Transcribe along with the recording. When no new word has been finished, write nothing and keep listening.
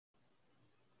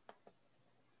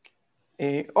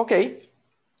Okay,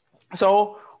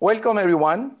 so welcome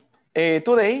everyone.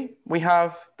 Today we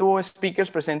have two speakers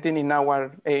presenting in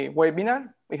our webinar.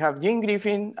 We have Jim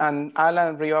Griffin and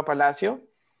Alan Riva-Palacio.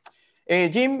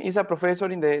 Jim is a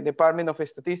professor in the Department of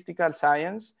Statistical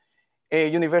Science,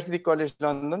 University College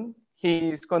London.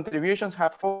 His contributions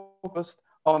have focused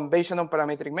on Bayesian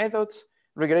nonparametric methods,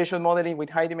 regression modeling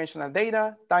with high-dimensional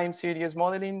data, time series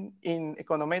modeling in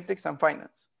econometrics and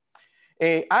finance.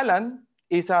 Alan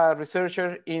is a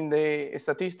researcher in the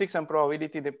Statistics and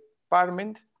Probability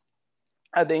Department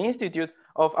at the Institute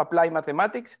of Applied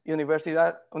Mathematics,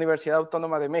 Universidad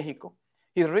Autónoma de México.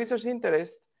 His research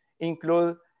interests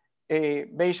include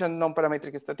Bayesian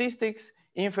nonparametric statistics,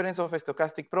 inference of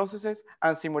stochastic processes,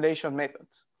 and simulation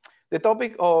methods. The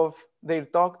topic of their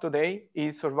talk today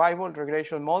is survival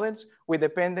regression models with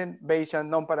dependent Bayesian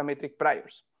nonparametric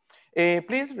priors.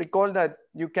 Please recall that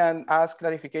you can ask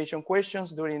clarification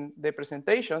questions during the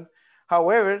presentation.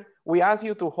 However, we ask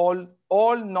you to hold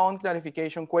all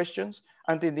non-clarification questions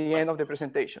until the end of the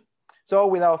presentation. So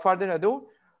without further ado,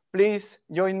 please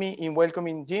join me in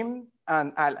welcoming Jim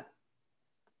and Alan.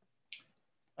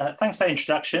 Thanks for that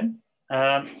introduction.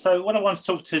 So what I want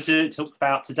to talk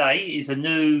about today is a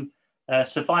new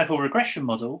survival regression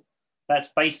model that's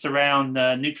based around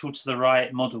neutral to the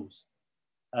right models.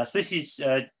 So this is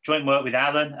joint work with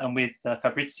Alan and with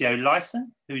Fabrizio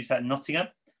Lyson, who's at Nottingham.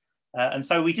 And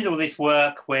so we did all this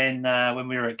work when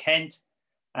we were at Kent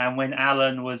and when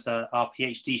Alan was our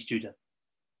PhD student.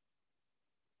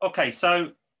 Okay,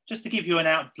 so just to give you an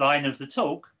outline of the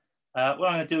talk, what I'm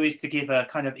going to do is to give a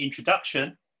kind of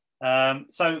introduction.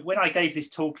 So when I gave this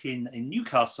talk in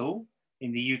Newcastle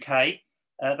in the UK,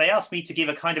 they asked me to give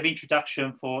a kind of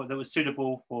introduction that was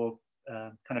suitable for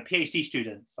kind of PhD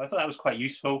students. So I thought that was quite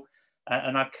useful,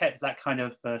 and I've kept that kind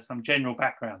of some general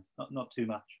background, not too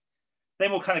much.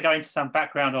 Then we'll kind of go into some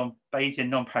background on Bayesian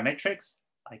nonparametrics.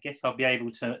 I guess I'll be able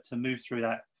to move through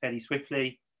that fairly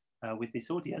swiftly with this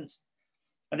audience.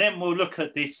 And then we'll look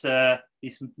at this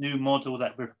new model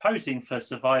that we're proposing for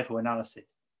survival analysis.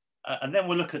 And then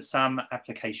we'll look at some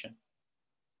applications.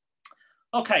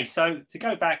 Okay, so to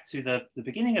go back to the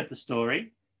beginning of the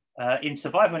story, in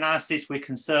survival analysis, we're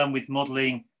concerned with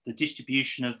modeling the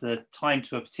distribution of the time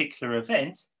to a particular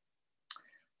event.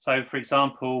 So for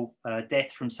example,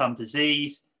 death from some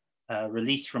disease,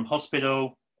 release from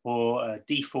hospital, or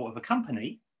default of a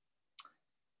company.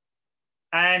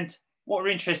 And what we're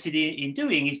interested in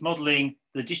doing is modeling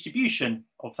the distribution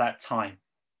of that time.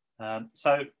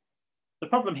 So the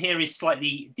problem here is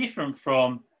slightly different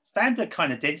from standard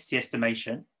kind of density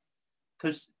estimation,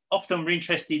 because often we're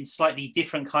interested in slightly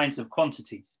different kinds of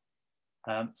quantities.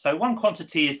 So one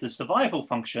quantity is the survival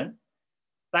function.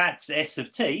 That's S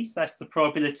of t, so that's the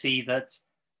probability that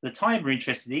the time we're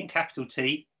interested in, capital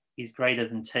T, is greater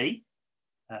than t.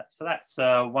 So that's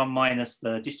 1 minus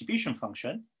the distribution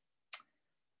function.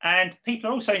 And people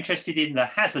are also interested in the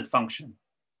hazard function.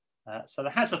 So the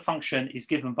hazard function is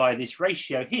given by this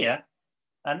ratio here,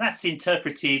 and that's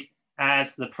interpreted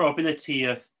as the probability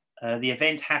of the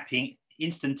event happening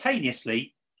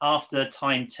instantaneously after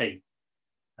time t.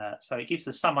 So it gives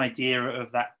us some idea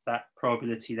of that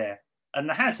probability there. And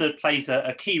the hazard plays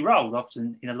a key role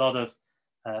often in a lot of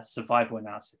survival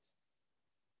analysis.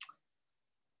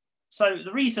 So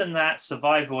the reason that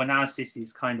survival analysis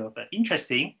is kind of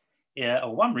interesting,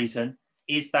 or one reason,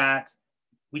 is that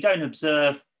we don't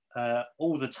observe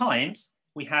all the times.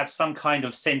 We have some kind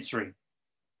of censoring.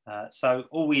 So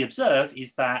all we observe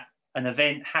is that an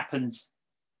event happens.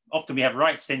 Often we have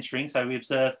right censoring, so we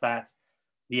observe that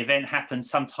the event happens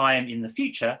sometime in the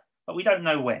future, but we don't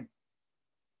know when.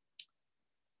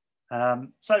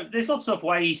 So there's lots of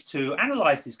ways to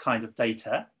analyze this kind of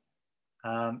data.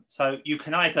 So you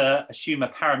can either assume a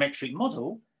parametric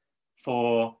model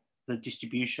for the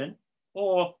distribution,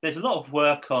 or there's a lot of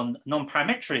work on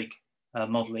nonparametric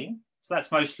modeling. So that's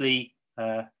mostly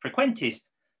frequentist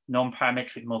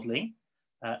nonparametric modeling.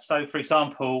 So for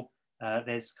example,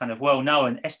 there's kind of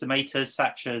well-known estimators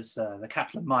such as the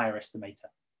Kaplan-Meier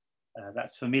estimator.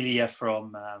 That's familiar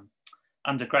from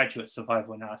undergraduate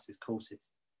survival analysis courses.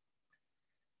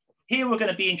 Here we're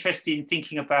going to be interested in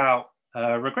thinking about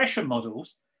regression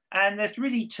models, and there's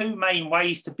really two main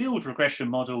ways to build regression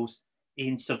models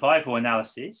in survival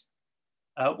analysis.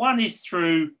 One is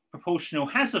through proportional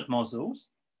hazard models,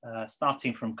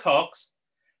 starting from Cox.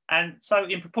 And so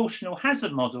in proportional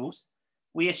hazard models,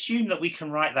 we assume that we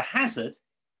can write the hazard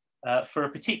for a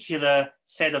particular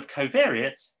set of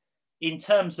covariates in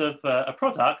terms of a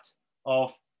product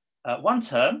of one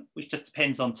term, which just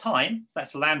depends on time. So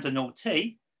that's lambda naught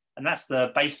t, and that's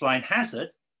the baseline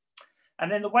hazard. And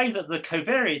then the way that the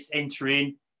covariates enter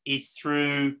in is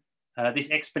through this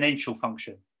exponential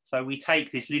function. So we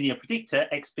take this linear predictor,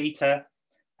 x beta,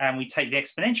 and we take the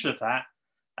exponential of that,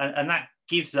 and that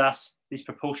gives us this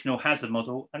proportional hazard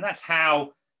model. And that's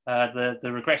how the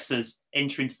regressors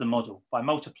enter into the model, by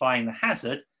multiplying the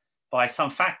hazard by some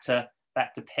factor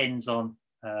that depends on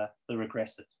the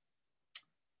regressors.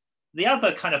 The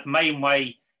other kind of main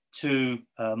way to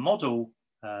model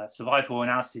survival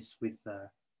analysis with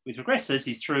regressors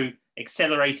is through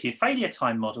accelerated failure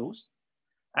time models.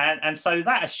 And so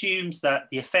that assumes that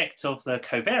the effect of the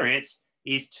covariates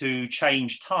is to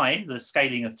change time, the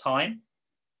scaling of time.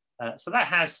 So that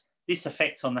has this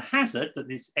effect on the hazard, that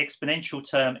this exponential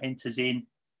term enters in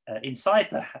inside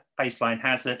the baseline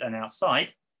hazard and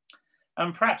outside.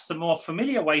 And perhaps a more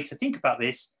familiar way to think about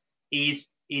this is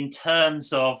in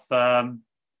terms of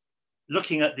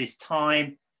looking at this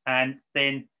time, and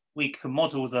then we can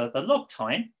model the log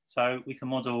time. So we can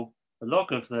model the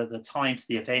log of the time to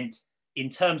the event in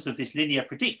terms of this linear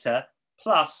predictor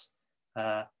plus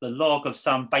the log of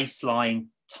some baseline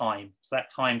time. So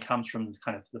that time comes from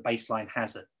kind of the baseline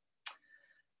hazard.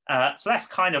 So that's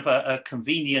kind of a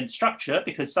convenient structure,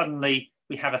 because suddenly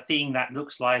we have a thing that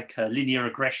looks like a linear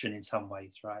regression in some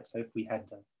ways, right? So if we had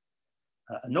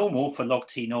a normal for log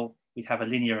t naught, we'd have a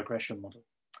linear regression model.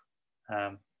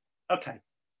 Okay,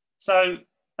 so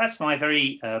that's my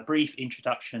very brief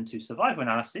introduction to survival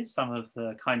analysis, some of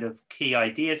the kind of key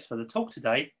ideas for the talk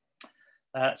today.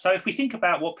 So if we think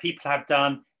about what people have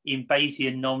done in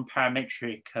Bayesian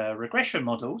non-parametric regression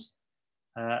models,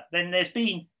 then there's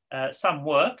been some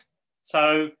work.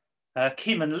 So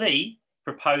Kim and Lee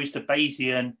proposed a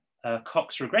Bayesian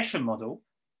Cox regression model.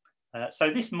 So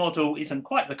this model isn't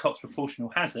quite the Cox proportional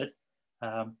hazard,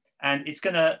 and it's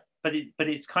going to, but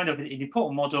it's kind of an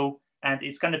important model, and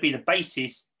it's going to be the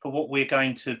basis for what we're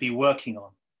going to be working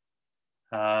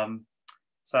on.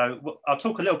 So I'll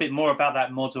talk a little bit more about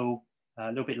that model a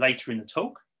little bit later in the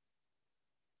talk.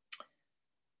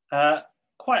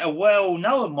 Quite a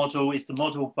well-known model is the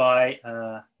model by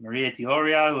Maria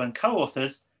Diorio and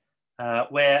co-authors,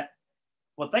 where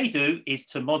what they do is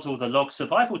to model the log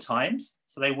survival times.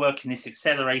 So they work in this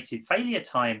accelerated failure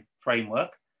time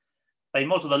framework. They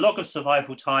model the log of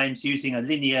survival times using a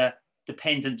linear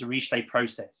dependent Dirichlet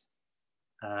process.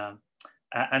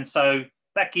 And so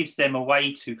that gives them a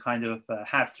way to kind of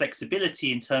have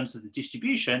flexibility in terms of the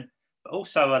distribution, but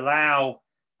also allow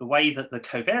the way that the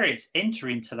covariates enter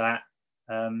into that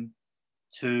well,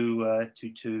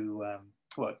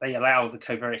 they allow the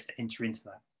covariates to enter into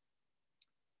that.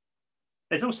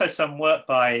 There's also some work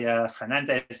by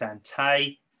Fernandez and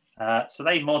Tay. So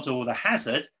they model the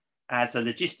hazard as a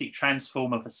logistic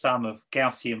transform of a sum of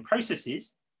Gaussian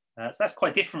processes. So that's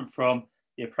quite different from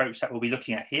the approach that we'll be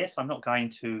looking at here. So I'm not going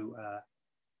to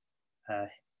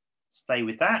stay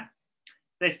with that.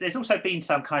 There's also been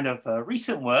some kind of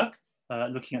recent work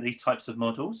looking at these types of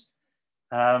models.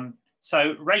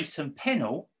 So Race and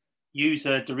Pennell use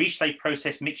a Dirichlet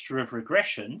process mixture of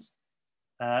regressions.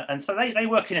 And so they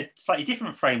work in a slightly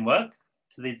different framework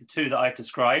to the two that I've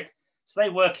described. So they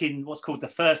work in what's called the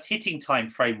first hitting time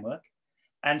framework.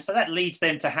 And so that leads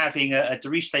them to having a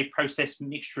Dirichlet process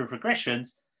mixture of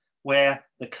regressions where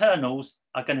the kernels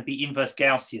are going to be inverse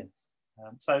Gaussians.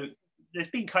 So there's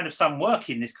been kind of some work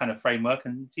in this kind of framework,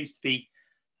 and it seems to be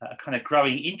a kind of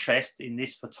growing interest in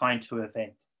this for time to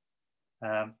event.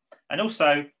 And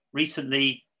also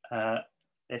recently,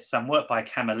 there's some work by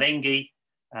Camerlengi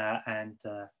and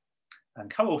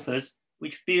co-authors,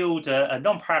 which build a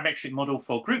non-parametric model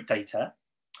for group data.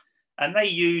 And they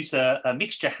use a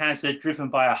mixture hazard driven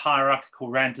by a hierarchical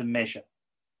random measure.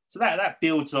 So that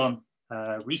builds on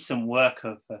recent work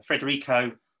of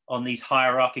Federico on these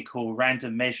hierarchical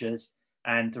random measures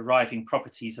and deriving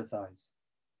properties of those.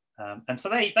 And so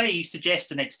they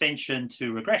suggest an extension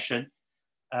to regression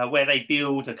where they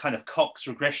build a kind of Cox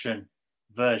regression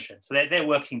version. So they're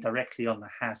working directly on the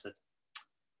hazard.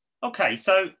 Okay,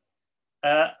 so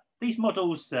these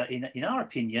models, in our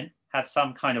opinion, have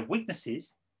some kind of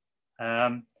weaknesses.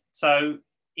 So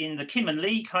in the Kim and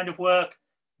Lee kind of work,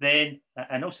 then,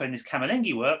 and also in this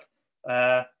Camerlengi work,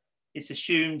 it's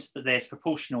assumed that there's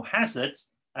proportional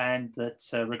hazards and that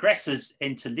regressors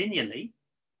enter linearly.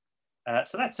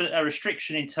 So that's a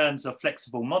restriction in terms of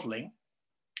flexible modeling.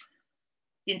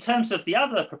 In terms of the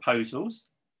other proposals,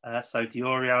 so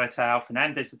Diorio et al.,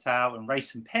 Fernandez et al., and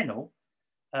Race and Pennell,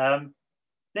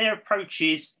 their approach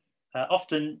is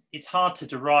often it's hard to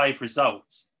derive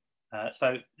results.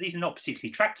 So these are not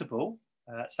particularly tractable.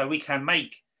 So we can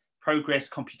make progress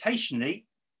computationally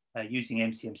using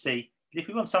MCMC. But if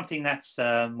we want something that's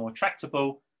more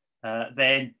tractable,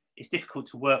 then it's difficult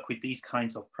to work with these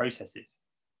kinds of processes.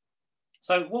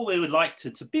 So what we would like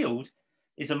to build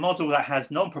is a model that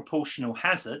has non-proportional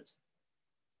hazards,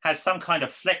 has some kind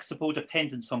of flexible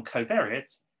dependence on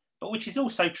covariates, but which is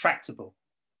also tractable,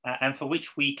 and for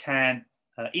which we can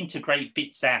integrate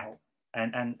bits out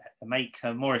and make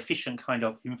a more efficient kind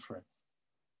of inference.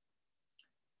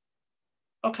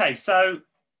 Okay, so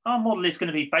our model is going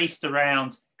to be based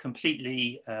around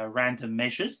completely random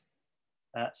measures.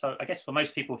 So I guess for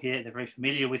most people here, they're very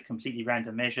familiar with completely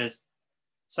random measures.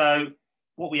 So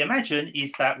what we imagine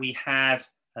is that we have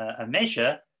a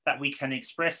measure that we can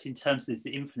express in terms of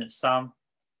the infinite sum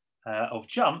of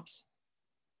jumps.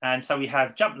 And so we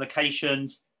have jump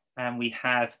locations and we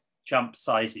have jump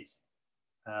sizes.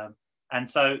 And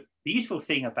so the useful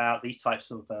thing about these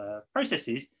types of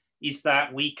processes is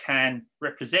that we can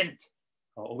represent,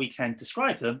 or we can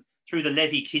describe them through the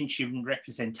Levy-Khinchin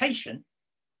representation.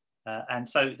 And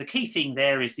so the key thing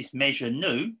there is this measure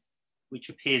nu, which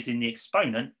appears in the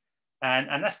exponent,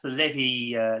 and that's the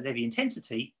Levy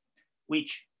intensity,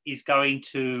 which is going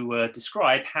to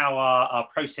describe how our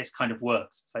process kind of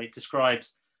works. So it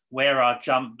describes where our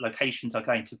jump locations are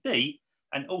going to be,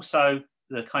 and also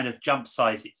the kind of jump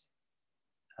sizes.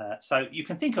 So you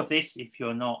can think of this, if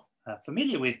you're not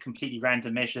familiar with completely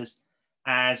random measures,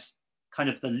 as kind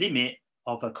of the limit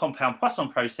of a compound Poisson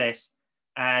process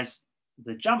as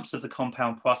the jumps of the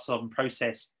compound Poisson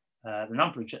process, the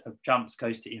number of jumps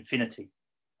goes to infinity.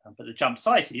 But the jump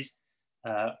sizes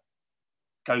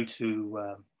go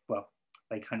to, well,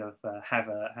 they kind of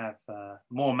have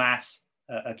more mass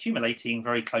accumulating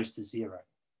very close to zero.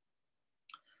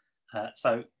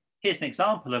 So here's an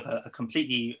example of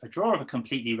a draw of a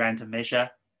completely random measure.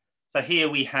 So here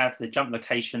we have the jump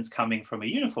locations coming from a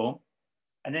uniform,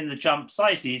 and then the jump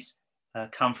sizes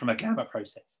come from a gamma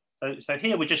process. So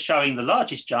here we're just showing the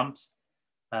largest jumps.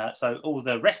 So all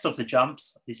the rest of the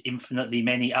jumps, these infinitely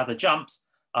many other jumps,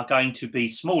 are going to be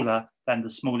smaller than the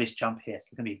smallest jump here. So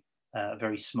they're going to be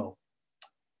very small.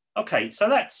 Okay, so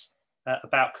that's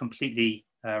about completely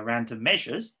random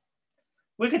measures.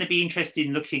 We're going to be interested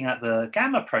in looking at the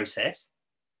gamma process.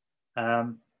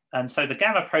 And so the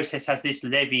gamma process has this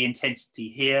Levy intensity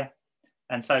here.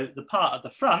 And so the part at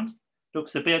the front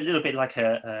looks a little bit like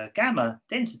a gamma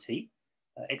density,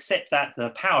 except that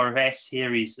the power of S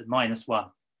here is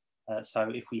 -1. So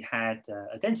if we had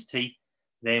a density,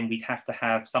 then we'd have to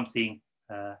have something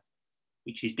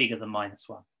which is bigger than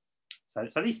 -1.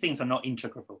 So these things are not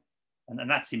integrable, and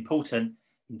that's important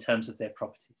in terms of their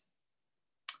properties.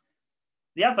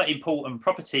 The other important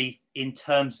property in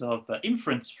terms of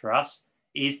inference for us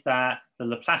is that the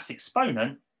Laplace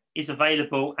exponent is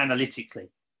available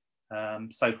analytically.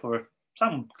 So for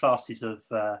some classes of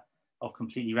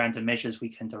completely random measures, we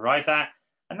can derive that,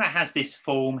 and that has this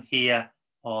form here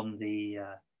on the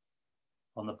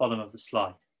bottom of the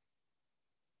slide.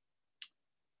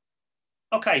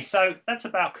 Okay, so that's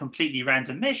about completely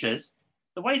random measures.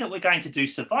 The way that we're going to do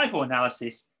survival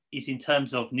analysis is in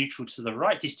terms of neutral to the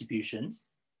right distributions.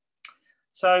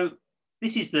 So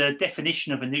this is the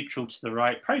definition of a neutral to the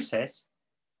right process.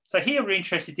 So here we're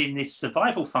interested in this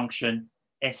survival function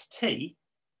ST.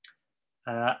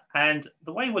 And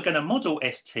the way we're going to model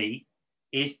ST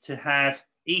is to have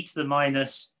e to the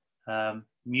minus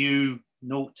mu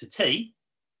naught to t.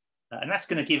 And that's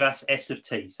going to give us S of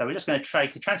t. So we're just going to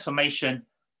take a transformation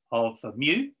of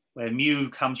mu, where mu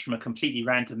comes from a completely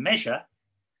random measure.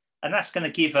 And that's going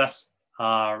to give us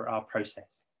our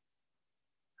process.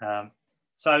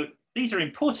 So these are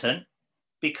important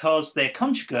because they're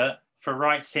conjugate for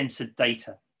right-centered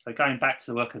data. So going back to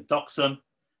the work of Doxham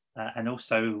and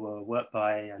also work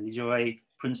by Lijoy,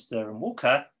 Prunster and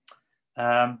Walker,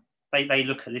 they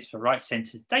look at this for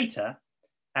right-centered data,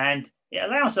 and it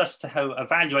allows us to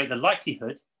evaluate the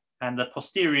likelihood and the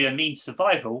posterior mean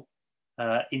survival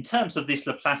in terms of this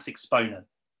Laplace exponent.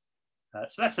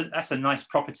 So that's a nice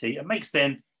property. It makes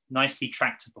them nicely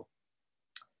tractable.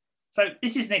 So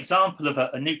this is an example of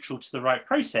a neutral to the right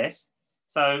process.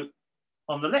 So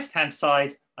on the left-hand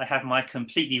side, I have my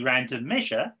completely random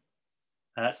measure.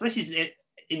 So this is it.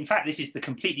 In fact, this is the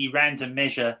completely random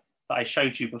measure that I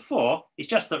showed you before. It's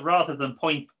just that rather than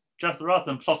plotting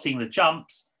the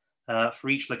jumps for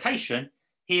each location,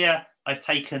 here I've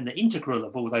taken the integral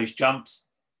of all those jumps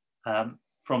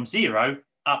from 0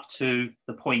 up to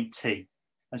the point t.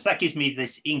 And so that gives me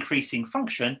this increasing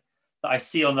function that I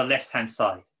see on the left-hand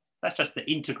side. That's just the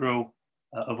integral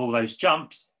of all those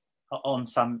jumps on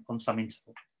some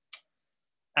interval.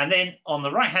 And then on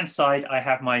the right-hand side, I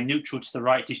have my neutral to the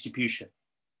right distribution.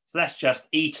 So that's just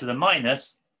e to the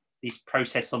minus this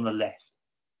process on the left.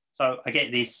 So I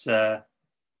get this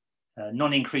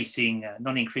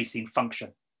non-increasing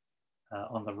function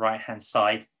on the right-hand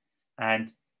side.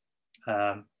 And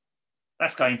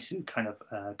that's going to kind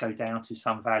of go down to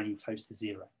some value close to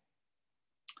 0.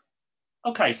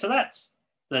 Okay, so that's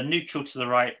the neutral to the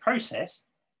right process.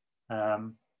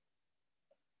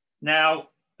 Now,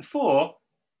 before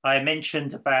I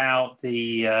mentioned about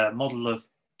the model of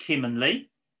Kim and Lee.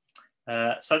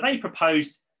 So they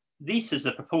proposed this as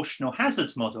a proportional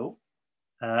hazards model.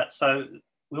 So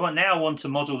we now want to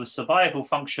model the survival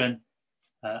function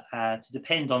to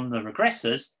depend on the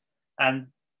regressors. And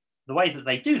the way that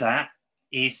they do that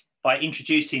is by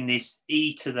introducing this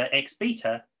e to the x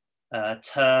beta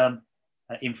term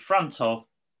in front of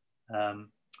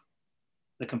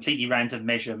the completely random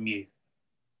measure mu.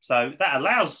 So that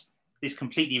allows this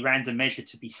completely random measure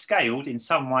to be scaled in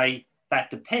some way that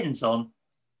depends on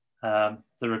the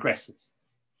regressors.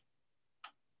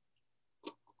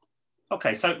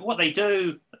 Okay, so what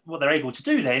they're able to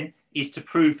do then is to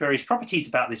prove various properties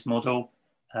about this model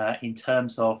in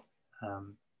terms of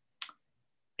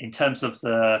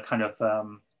the kind of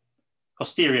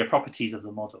posterior properties of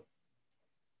the model.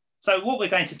 So what we're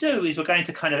going to do is we're going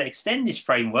to kind of extend this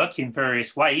framework in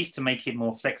various ways to make it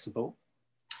more flexible.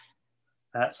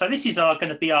 So this is going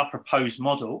to be our proposed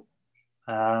model.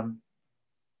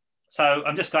 So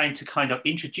I'm just going to kind of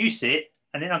introduce it,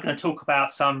 and then I'm going to talk about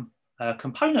some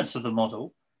components of the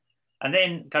model, and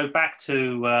then go back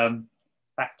to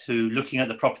looking at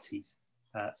the properties.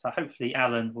 So hopefully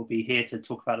Alan will be here to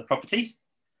talk about the properties.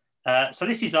 So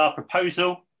this is our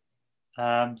proposal.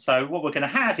 So what we're going to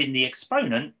have in the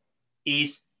exponent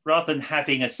is, rather than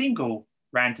having a single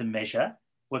random measure,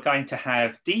 we're going to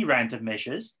have d random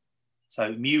measures,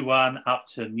 so mu1 up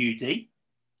to mu d.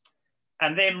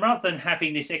 And then rather than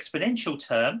having this exponential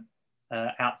term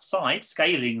outside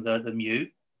scaling the mu,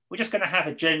 we're just going to have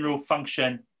a general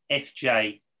function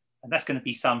fj, and that's going to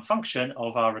be some function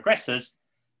of our regressors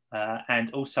and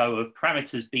also of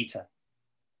parameters beta.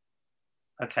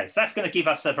 Okay, so that's going to give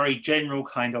us a very general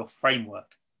kind of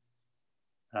framework.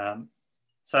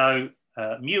 So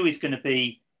mu is going to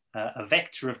be a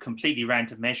vector of completely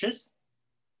random measures,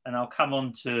 and I'll come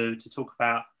on to talk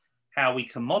about how we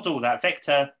can model that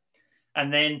vector.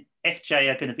 And then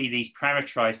fj are going to be these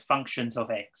parameterized functions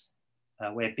of x,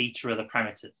 where beta are the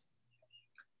parameters.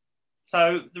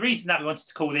 So the reason that we wanted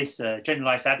to call this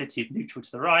generalized additive neutral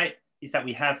to the right is that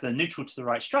we have the neutral to the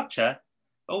right structure.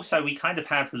 Also, we kind of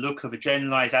have the look of a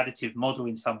generalized additive model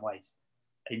in some ways,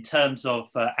 in terms of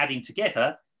adding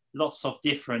together lots of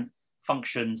different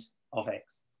functions of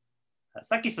x.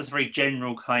 So that gives us a very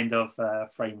general kind of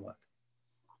framework.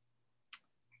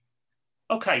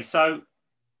 Okay, so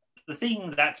the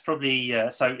thing that's probably,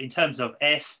 so in terms of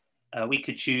f, we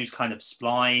could choose kind of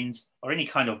splines or any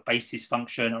kind of basis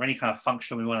function or any kind of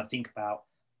function we want to think about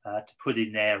to put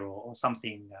in there, or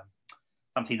something,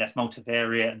 something that's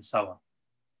multivariate and so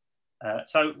on.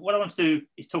 So what I want to do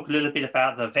is talk a little bit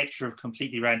about the vector of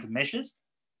completely random measures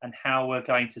and how we're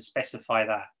going to specify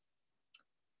that.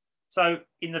 So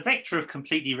in the vector of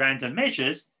completely random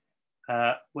measures,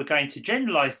 we're going to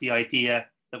generalize the idea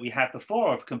that we had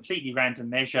before of completely random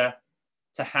measure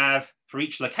to have, for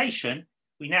each location,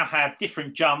 we now have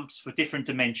different jumps for different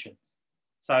dimensions.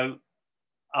 So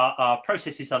our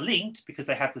processes are linked because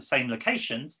they have the same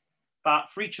locations, but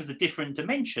for each of the different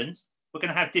dimensions, we're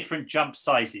going to have different jump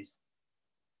sizes.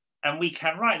 And we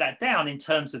can write that down in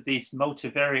terms of this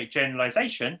multivariate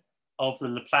generalization of the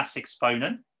Laplace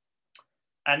exponent.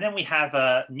 And then we have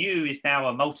nu is now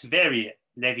a multivariate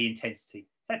Levy intensity.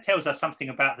 So that tells us something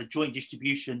about the joint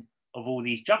distribution of all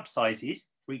these jump sizes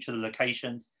for each of the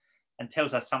locations, and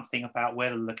tells us something about where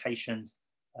the locations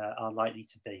are likely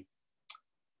to be.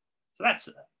 So that's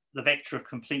the vector of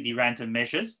completely random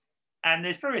measures. And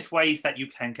there's various ways that you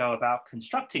can go about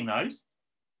constructing those.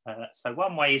 So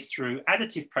one way is through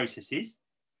additive processes.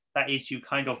 That is, you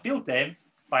kind of build them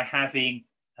by having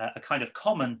a kind of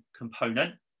common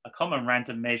component, a common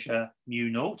random measure mu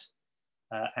naught,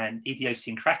 and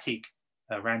idiosyncratic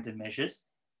random measures.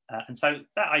 And so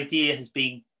that idea has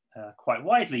been quite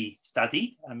widely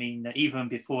studied. I mean, even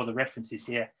before the references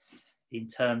here in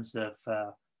terms of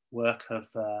work of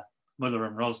Muller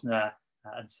and Rosner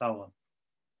and so on.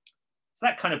 So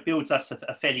that kind of builds us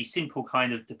a fairly simple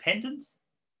kind of dependence.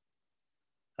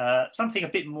 Something a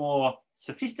bit more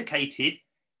sophisticated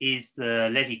is the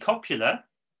Levy-copula.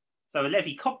 So a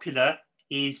Levy-copula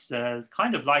is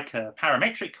kind of like a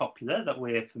parametric copula that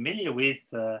we're familiar with,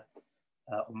 or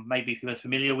maybe people are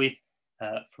familiar with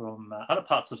from other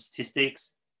parts of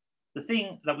statistics. The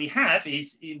thing that we have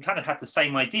is you kind of have the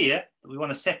same idea, that we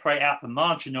want to separate out the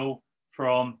marginal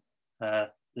from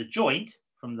the joint,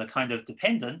 from the kind of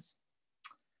dependence.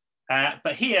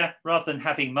 But here, rather than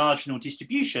having marginal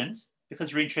distributions,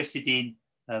 because we're interested in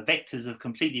vectors of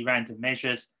completely random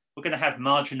measures, we're going to have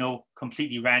marginal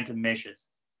completely random measures.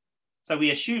 So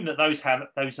we assume that those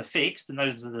are fixed and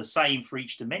those are the same for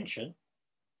each dimension.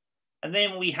 And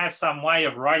then we have some way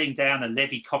of writing down a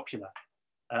Levy copula,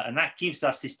 and that gives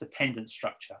us this dependent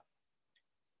structure.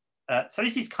 So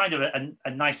this is kind of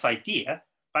a nice idea,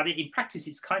 but in practice,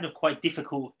 it's kind of quite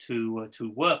difficult to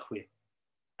work with.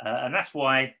 And that's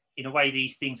why, in a way,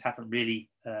 these things haven't really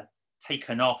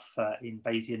taken off in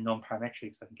Bayesian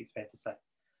nonparametrics, I think it's fair to say.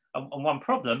 And one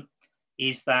problem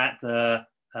is that the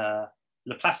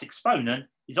Laplace exponent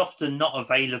is often not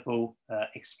available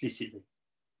explicitly.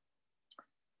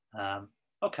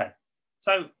 Okay,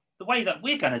 so the way that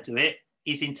we're going to do it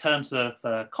is in terms of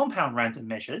compound random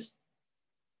measures.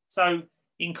 So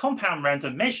in compound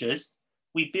random measures,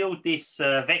 we build this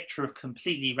vector of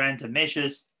completely random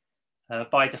measures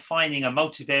by defining a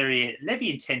multivariate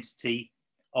Levy intensity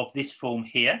of this form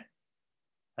here.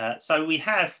 So we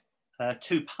have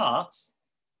two parts,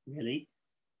 really.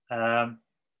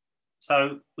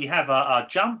 So we have our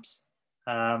jumps,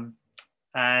 and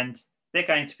they're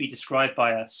going to be described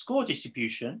by a score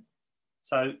distribution.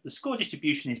 So the score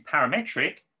distribution is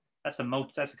parametric. That's a kind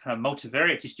of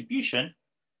multivariate distribution,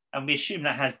 and we assume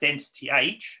that has density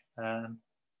h.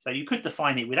 So you could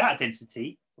define it without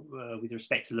density with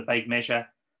respect to the Lebesgue measure,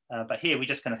 but here we're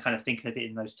just going to kind of think of it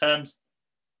in those terms.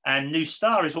 And nu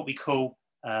star is what we call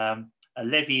a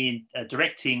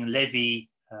directing Levy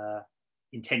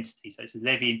intensity. So it's the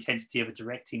Levy intensity of a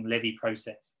directing Levy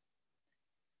process.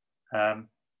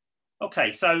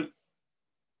 Okay, so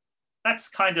that's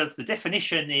kind of, the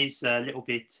definition is a little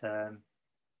bit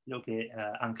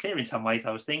unclear in some ways,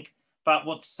 I was thinking. But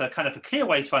what's kind of a clear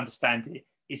way to understand it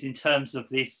is in terms of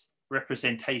this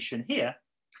representation here.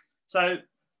 So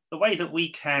the way that we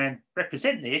can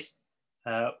represent this,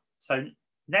 so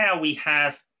now we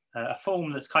have a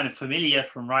form that's kind of familiar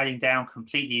from writing down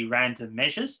completely random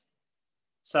measures.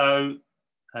 So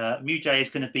mu j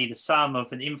is going to be the sum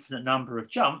of an infinite number of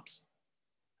jumps.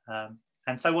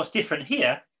 And so what's different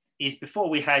here is before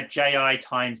we had ji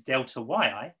times delta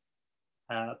yi,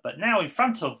 but now in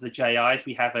front of the ji's,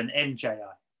 we have an mji.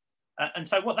 And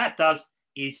so what that does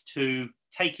is to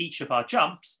take each of our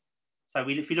jumps. So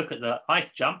if we look at the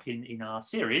ith jump in our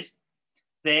series,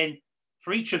 then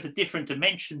for each of the different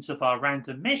dimensions of our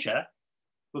random measure,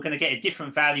 we're going to get a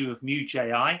different value of mu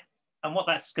ji. And what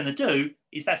that's going to do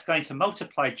is that's going to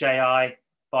multiply ji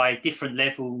by different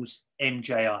levels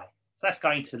mji. So that's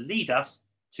going to lead us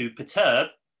to perturb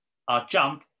our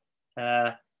jump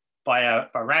by a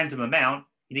random amount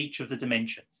in each of the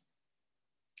dimensions.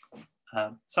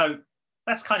 So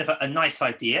that's kind of a nice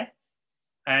idea.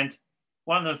 And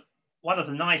one of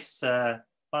the nice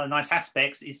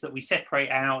aspects is that we separate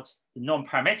out the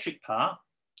non-parametric part,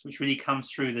 which really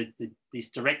comes through this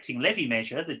directing Levy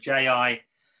measure, the ji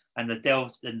and the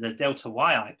delta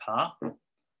yi part.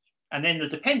 And then the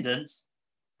dependence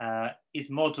is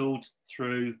modeled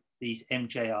through these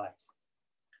mji's.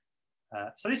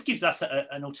 So this gives us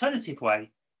an alternative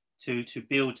way to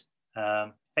build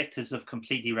vectors of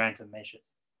completely random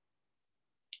measures.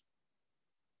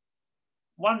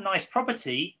 One nice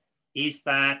property is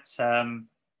that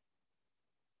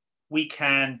we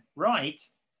can write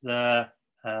the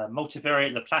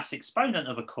multivariate Laplace exponent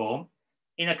of a courbe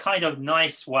in a kind of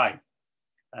nice way.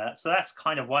 So that's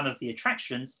kind of one of the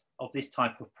attractions of this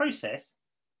type of process.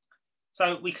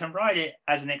 So we can write it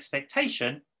as an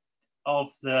expectation of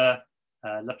the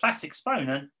Laplace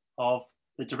exponent of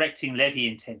the directing Levy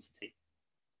intensity.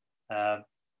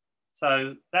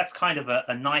 So that's kind of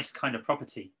a nice kind of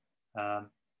property,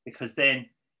 because then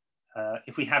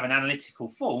if we have an analytical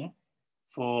form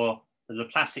for the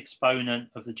Laplace exponent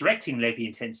of the directing Levy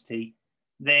intensity,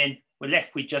 then we're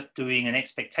left with just doing an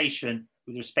expectation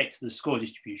with respect to the score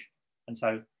distribution. And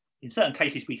so in certain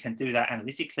cases, we can do that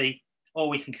analytically, or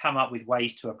we can come up with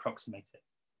ways to approximate it.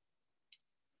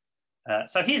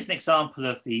 So here's an example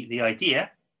of the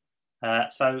idea.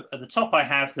 So at the top, I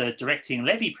have the directing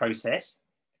Levy process,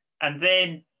 and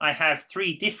then I have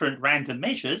three different random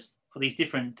measures for these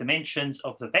different dimensions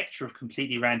of the vector of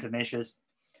completely random measures.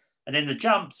 And then the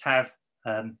jumps have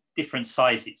different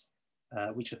sizes,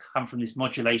 which come from this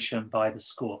modulation by the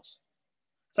scores.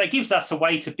 So it gives us a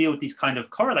way to build these kind of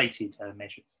correlated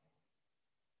measures.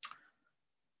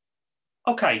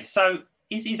 Okay, so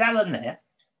is Alan there?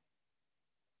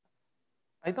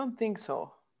 I don't think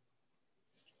so.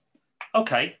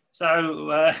 Okay,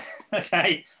 so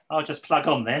okay, I'll just plug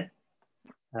on then.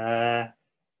 I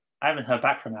haven't heard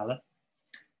back from Alan.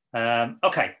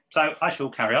 Okay, so I shall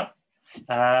carry on.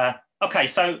 Okay,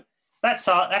 so that's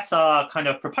our kind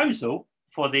of proposal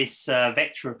for this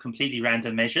vector of completely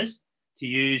random measures to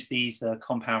use these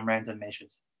compound random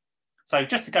measures. So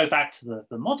just to go back to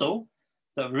the model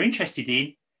that we're interested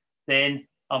in, then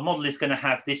our model is going to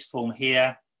have this form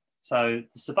here. So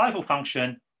the survival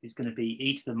function is going to be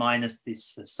e to the minus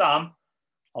this sum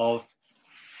of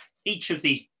each of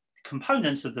these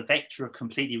components of the vector of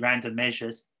completely random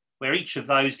measures, where each of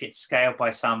those gets scaled by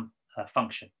some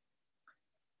function.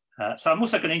 So I'm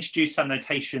also going to introduce some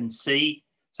notation C.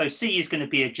 So C is going to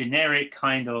be a generic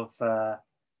kind of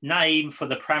name for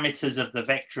the parameters of the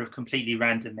vector of completely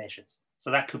random measures. So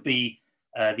that could be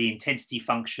the intensity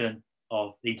function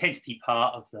of the intensity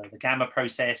part of the gamma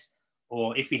process,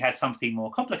 or if we had something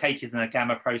more complicated than a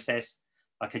gamma process,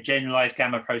 like a generalized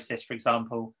gamma process, for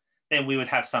example, then we would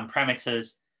have some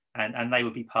parameters and they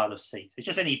would be part of C. So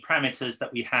just any parameters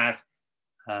that we have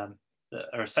that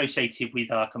are associated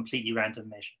with our completely random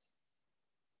measures.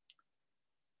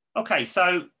 Okay,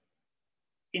 so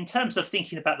in terms of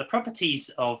thinking about the properties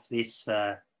of this,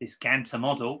 this Gantt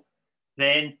model,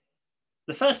 then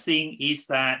the first thing is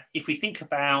that if we think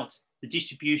about the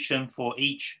distribution for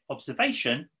each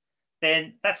observation,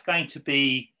 then that's going to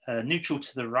be neutral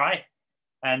to the right.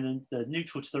 And the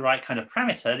neutral to the right kind of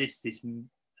parameter, this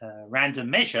random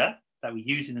measure that we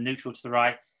use in the neutral to the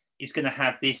right, is going to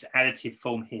have this additive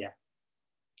form here.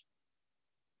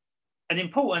 An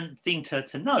important thing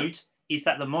to note is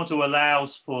that the model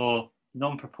allows for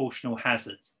non-proportional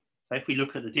hazards. So if we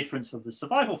look at the difference of the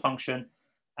survival function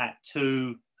at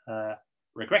two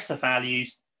regressor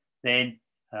values, then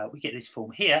we get this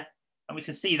form here, and we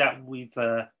can see that we've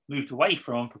moved away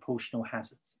from proportional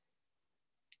hazards.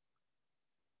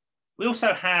 We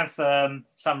also have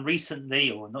some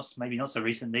recently, or not, maybe not so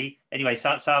recently, anyway,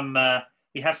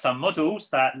 we have some models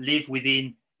that live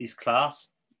within this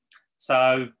class.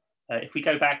 So if we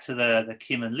go back to the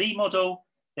Kim and Lee model,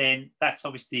 then that's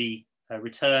obviously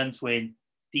returns when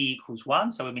d equals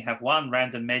 1. So when we have one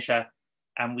random measure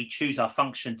and we choose our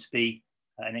function to be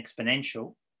an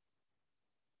exponential.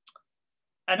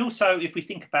 And also, if we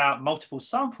think about multiple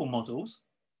sample models,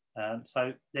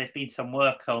 so there's been some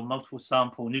work on multiple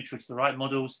sample neutral to the right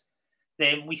models,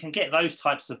 then we can get those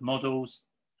types of models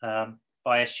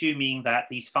by assuming that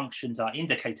these functions are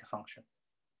indicator functions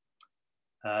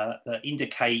that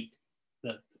indicate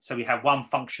that, so we have one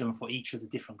function for each of the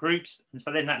different groups. And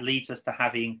so then that leads us to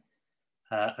having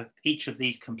each of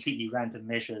these completely random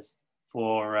measures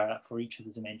for each of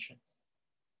the dimensions.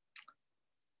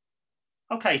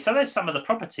 Okay, so there's some of the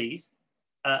properties.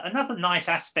 Another nice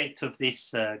aspect of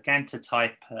this Gantt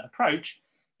type approach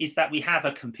is that we have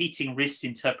a competing risks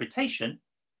interpretation.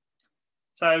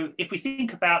 So if we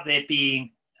think about there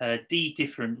being d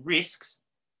different risks,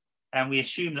 and we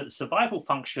assume that the survival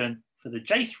function for the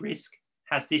jth risk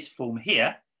has this form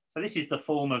here. So this is the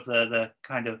form of the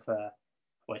kind of,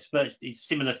 well, it's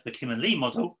similar to the Kim and Lee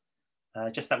model,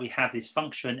 just that we have this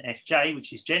function fj,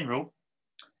 which is general.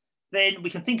 Then we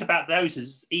can think about those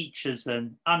as each as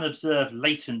an unobserved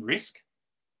latent risk.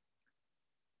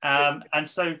 And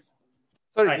so...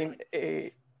 Sorry,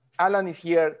 Tim, Alan is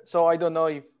here, so I don't know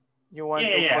if you want to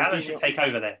continue. Alan should take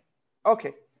over there.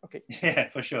 Okay, okay. Yeah,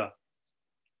 for sure.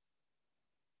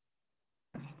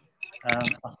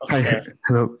 Hi,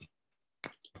 hello.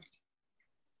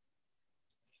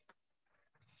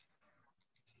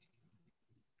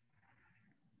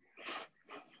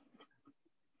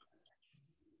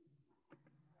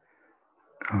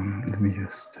 Let me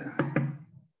just...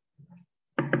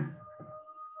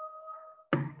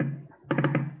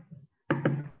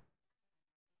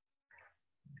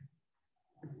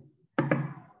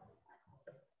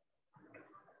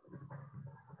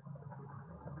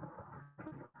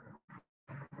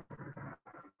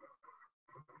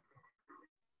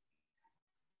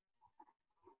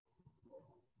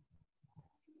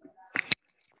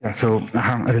 Yeah, so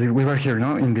I believe we were here,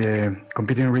 no, in the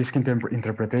competing risk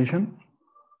interpretation.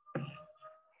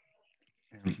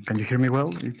 Can you hear me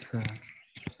well? It's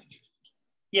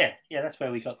yeah, that's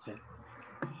where we got to.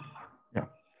 Yeah.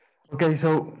 Okay,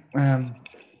 so a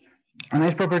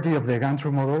nice property of the Gantt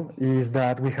model is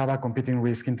that we have a competing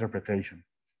risk interpretation.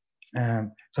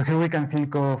 So here we can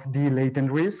think of the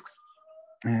latent risks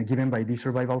given by the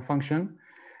survival function,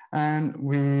 and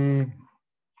we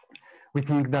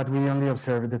think that we only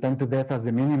observe the time to death as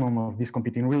the minimum of these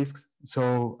competing risks.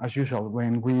 So as usual,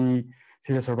 when we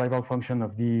see the survival function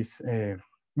of this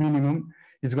minimum,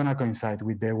 it's going to coincide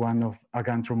with the one of a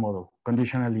Gantt model,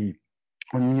 conditionally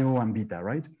on mu and beta,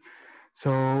 right?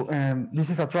 So this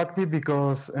is attractive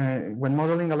because when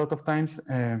modeling, a lot of times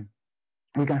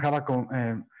we can have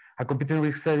a competing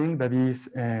risk setting that is,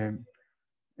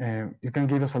 it can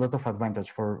give us a lot of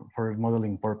advantage for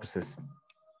modeling purposes.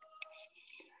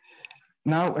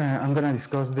 Now I'm going to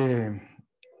discuss I'm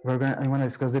going to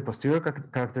discuss the posterior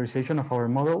characterization of our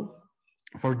model.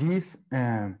 For this,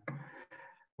 I'm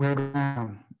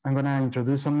going to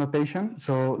introduce some notation.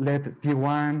 So let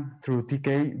T1 through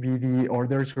Tk be the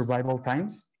order survival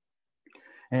times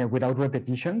without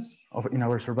repetitions in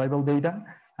our survival data,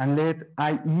 and let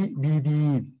IE be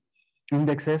the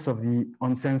indexes of the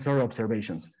uncensored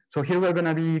observations. So here we're going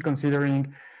to be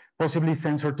considering possibly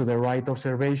censored to the right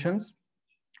observations,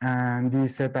 and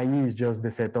this set IE is just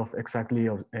the set of exact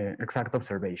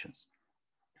observations.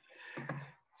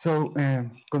 So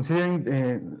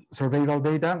considering survival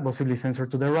data, possibly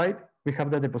censored to the right, we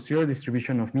have that the posterior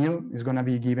distribution of mu is going to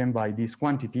be given by this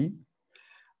quantity,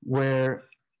 where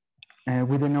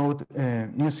we denote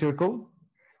mu circle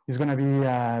is going to be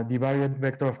the varied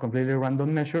vector of completely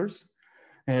random measures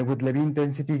with Levy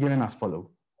intensity given as follows.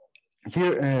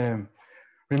 Here,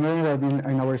 remember that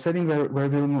in our setting, we're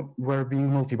being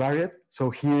multivariate. So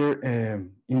here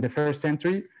in the first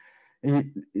entry,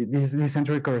 this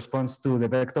entry corresponds to the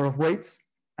vector of weights,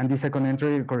 and the second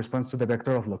entry corresponds to the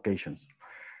vector of locations.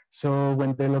 So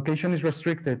when the location is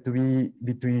restricted to be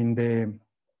between the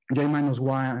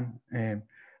j-1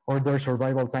 order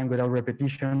survival time without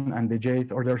repetition and the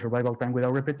jth order survival time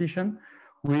without repetition,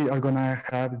 we are going to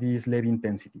have this Levy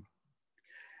intensity,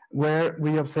 where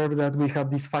we observe that we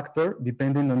have this factor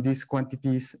depending on these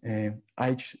quantities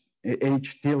h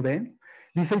tilde.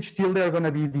 These h tilde are going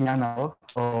to be the analog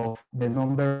of the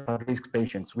number of risk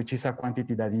patients, which is a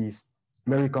quantity that is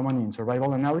very common in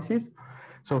survival analysis.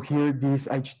 So here, these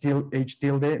h tilde,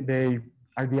 they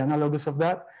are the analogs of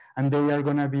that, and they are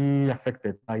going to be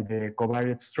affected by the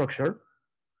covariate structure.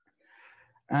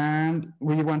 And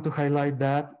we want to highlight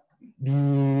that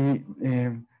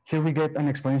here we get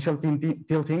an exponential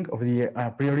tilting of the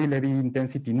a priori Levy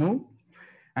intensity nu,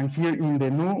 and here in the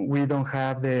nu we don't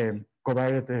have the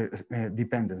covariate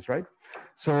dependence, right?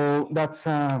 So that's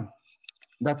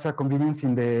a convenience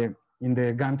in the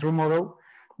Gantt model,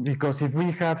 because if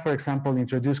we had, for example,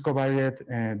 introduced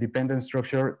covariate dependent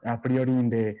structure a priori in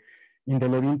the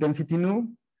Levy intensity nu,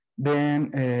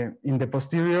 then in the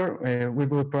posterior we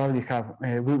would probably have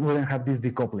we wouldn't have this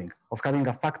decoupling of having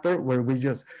a factor where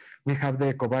we have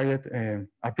the covariate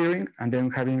appearing and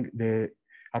then having the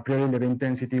a priori Levy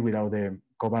intensity without the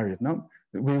covariate. No,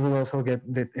 we will also get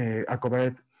a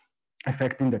covariate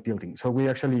effect in the tilting. So we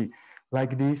actually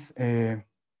like this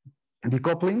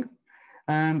decoupling,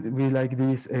 and we like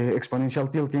this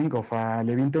exponential tilting of a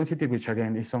Levy intensity, which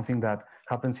again is something that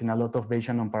happens in a lot of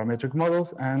Bayesian nonparametric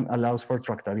models and allows for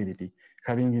tractability,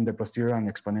 having in the posterior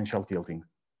an exponential tilting.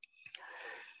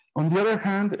 On the other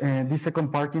hand, the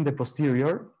second part in the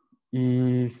posterior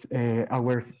is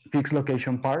our fixed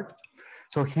location part.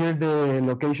 So here the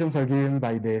locations are given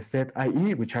by the set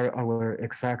IE, which are our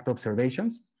exact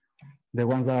observations, the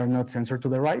ones that are not censored to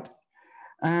the right.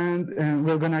 And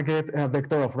we're going to get a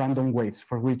vector of random weights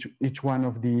for which each one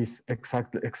of these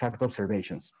exact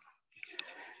observations.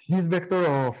 This vector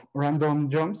of random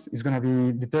jumps is going to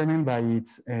be determined by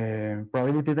its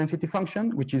probability density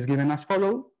function, which is given as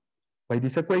follows by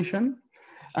this equation.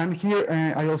 And here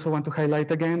I also want to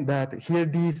highlight again that here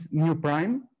this mu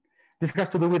prime, this has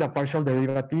to do with a partial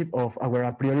derivative of our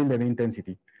a priori Levy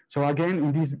intensity. So again,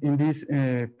 in this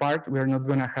part, we're not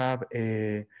going to have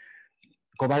a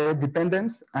covariate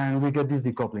dependence, and we get this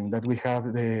decoupling that we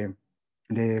have the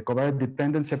covariate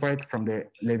dependence separate from the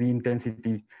Levy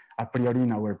intensity a priori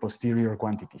in our posterior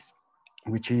quantities,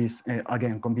 which is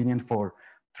again convenient for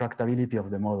tractability of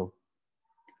the model.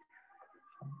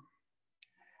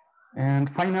 And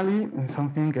finally,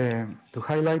 something to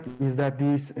highlight is that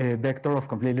this vector of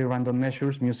completely random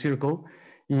measures, mu circle,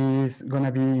 is going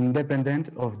to be independent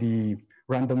of the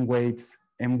random weights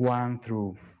M1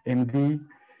 through MD,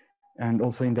 and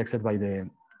also indexed by the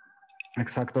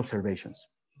exact observations.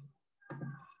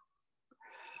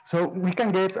 So we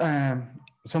can get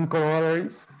some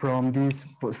corollaries from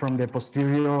the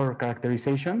posterior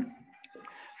characterization.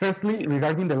 Firstly,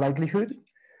 regarding the likelihood,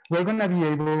 we're going to be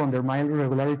able, under mild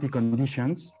regularity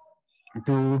conditions,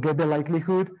 to get the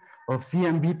likelihood of C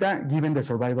and beta given the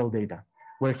survival data,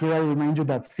 where here I remind you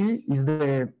that C is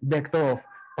the vector of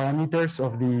parameters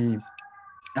of the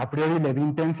a priori Levy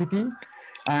intensity,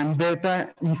 and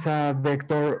beta is the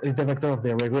vector of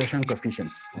the regression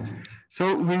coefficients.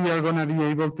 So we are going to be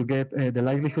able to get the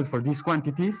likelihood for these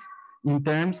quantities in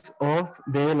terms of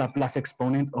the Laplace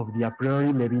exponent of the a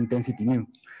priori Levy intensity mu.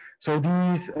 So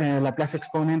this Laplace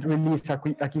exponent really is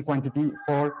a key quantity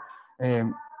for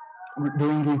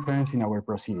doing inference in our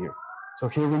procedure. So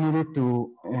here we needed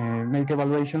to make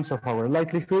evaluations of our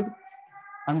likelihood.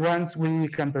 And once we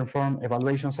can perform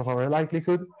evaluations of our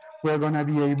likelihood, we're going to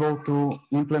be able to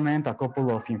implement a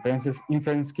couple of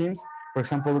inference schemes. For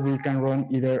example, we can run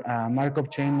either a Markov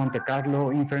chain Monte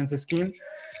Carlo inference scheme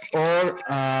or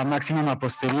a maximum a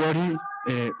posteriori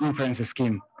inference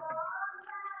scheme.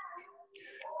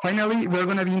 Finally, we're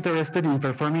going to be interested in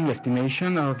performing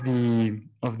estimation of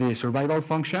the survival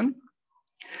function.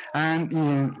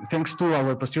 And thanks to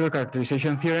our posterior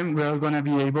characterization theorem, we are going to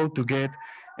be able to get,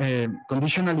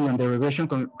 conditionally on the regression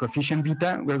coefficient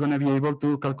beta, we're going to be able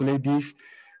to calculate this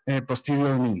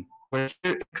posterior mean, where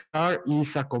here XR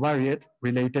is a covariate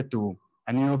related to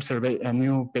a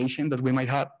new patient that we might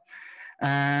have,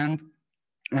 and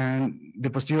the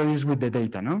posterior is with the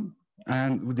data, no?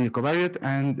 And with the covariate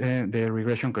and the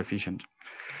regression coefficient.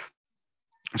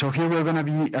 So here we're going to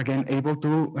be, again, able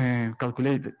to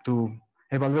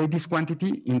evaluate this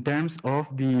quantity in terms of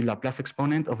the Laplace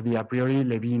exponent of the a priori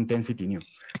Levy intensity nu.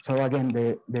 So again,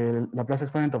 the Laplace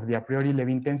exponent of the a priori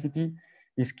Levy intensity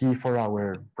is key for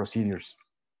our procedures.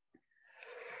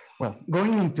 Well,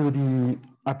 going into the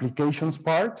applications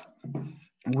part,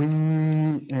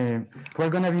 we're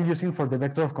going to be using for the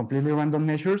vector of completely random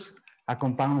measures, a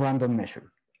compound random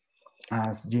measure,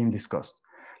 as Jim discussed.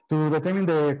 To determine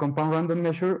the compound random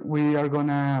measure, we are going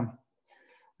to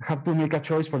have to make a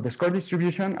choice for the score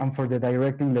distribution and for the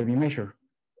directing Levy measure.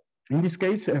 In this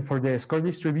case, for the score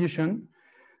distribution,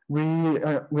 we're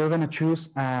going to choose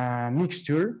a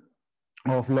mixture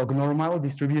of log normal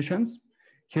distributions.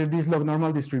 Here, these log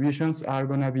normal distributions are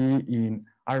going to be in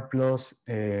R plus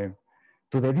to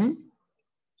the V.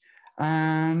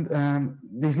 And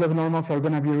these log normals are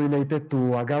going to be related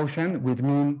to a Gaussian with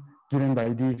mean given by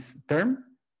this term,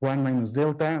 1 minus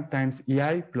delta times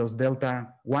EI plus delta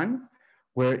 1,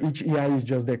 where each EI is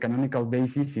just the canonical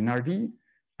basis in RD,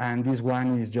 and this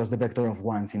one is just the vector of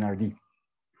ones in RD.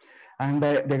 And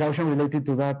the Gaussian related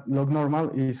to that log normal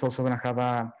is also going to have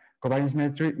a covariance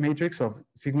matrix of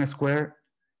sigma square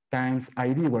times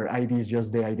ID, where ID is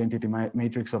just the identity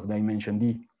matrix of dimension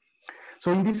D.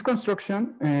 So in this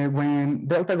construction, when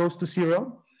delta goes to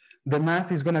 0, the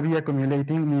mass is going to be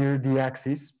accumulating near the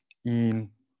axis in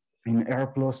R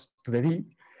plus to the D.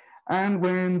 And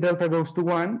when delta goes to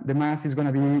 1, the mass is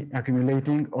going to be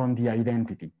accumulating on the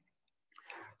identity.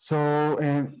 So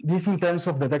this, in terms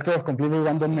of the vector of completely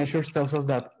random measures, tells us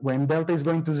that when delta is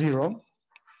going to 0,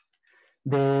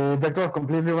 the vector of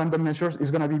completely random measures is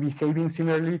going to be behaving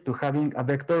similarly to having a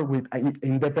vector with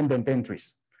independent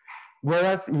entries.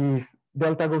 Whereas if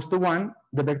delta goes to 1,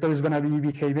 the vector is going to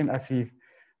be behaving as if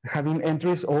having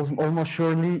entries almost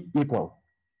surely equal.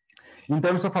 In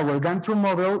terms of our Gantt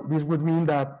model, this would mean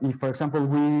that if, for example,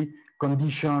 we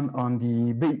condition on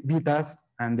the betas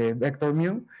and the vector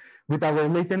mu, with our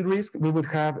latent risk, we would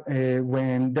have,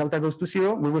 when delta goes to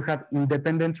 0, we will have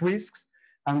independent risks.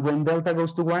 And when delta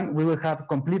goes to 1, we will have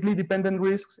completely dependent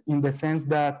risks, in the sense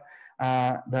that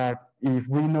that if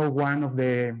we know one of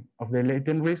the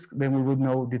latent risks, then we would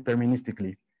know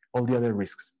deterministically all the other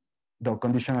risks, though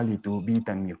conditionally to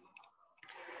beta and mu.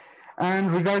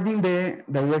 And regarding the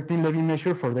directing Levy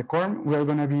measure for the CORM, we are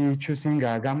going to be choosing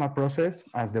a gamma process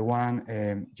as the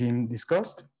one Jim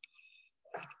discussed.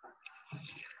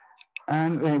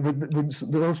 And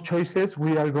with those choices,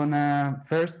 we are going to,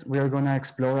 first, we are going to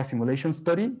explore a simulation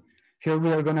study. Here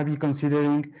we are going to be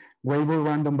considering Weibull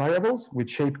random variables with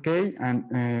shape K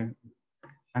and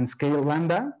scale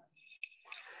lambda.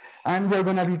 And we're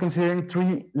going to be considering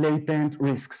 3 latent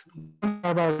risks. We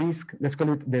have a risk, let's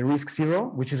call it the risk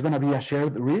 0, which is going to be a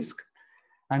shared risk.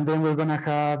 And then we're going to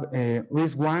have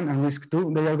risk 1 and risk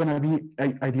 2. They are going to be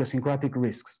idiosyncratic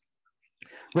risks.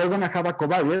 We're going to have a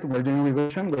covariate. We're doing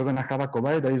regression. We're going to have a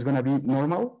covariate that is going to be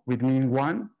normal with mean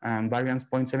 1 and variance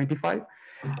 0.75.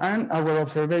 And our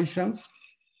observations,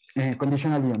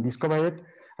 conditionally on this covariate,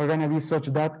 are going to be such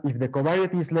that if the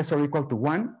covariate is less or equal to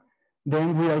 1,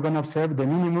 then we are going to observe the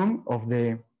minimum of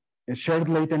the shared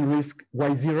latent risk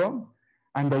Y0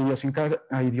 and the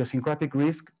idiosyncratic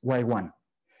risk Y1.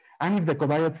 And if the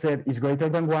covariate set is greater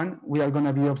than 1, we are going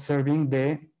to be observing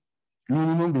the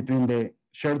minimum between the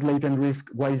shared latent risk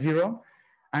Y0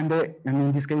 and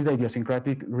in this case, the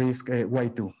idiosyncratic risk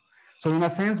Y2. So in a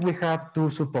sense, we have 2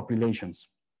 subpopulations.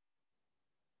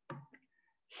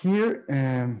 Here,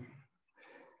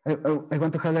 I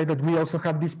want to highlight that we also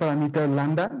have this parameter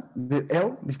lambda, the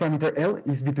L. This parameter L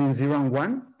is between 0 and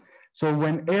 1. So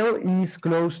when L is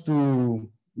close to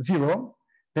 0,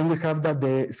 then we have that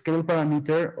the scale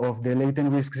parameter of the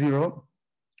latent risk 0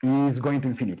 is going to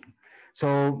infinity.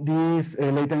 So this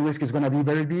latent risk is going to be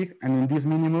very big, and in this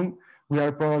minimum, we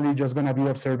are probably just going to be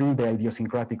observing the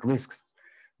idiosyncratic risks.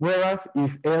 Whereas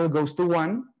if L goes to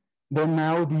 1, then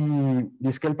now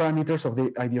the scale parameters of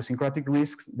the idiosyncratic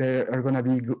risks, they are going to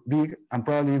be big, and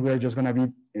probably we're just going to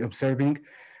be observing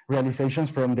realizations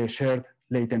from the shared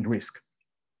latent risk.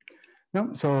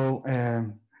 No? So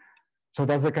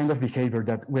that's the kind of behavior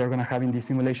that we are going to have in this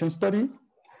simulation study.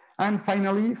 And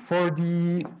finally, for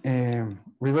the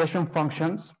regression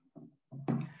functions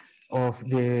of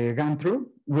the Gantt,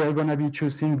 we are going to be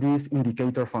choosing these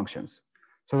indicator functions.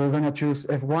 So we're going to choose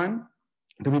F1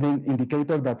 to be the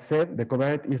indicator that said the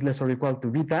covariate is less or equal to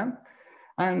beta.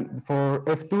 And for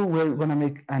F2, we're going to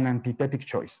make an antithetic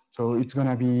choice. So it's going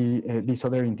to be this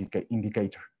other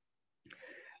indicator.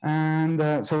 And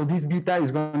so this beta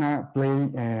is going to play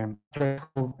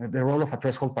the role of a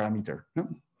threshold parameter, no?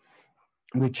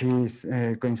 Which is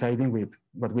coinciding with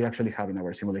what we actually have in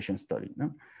our simulation study.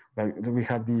 No? We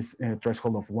have this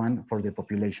threshold of 1 for the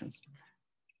populations,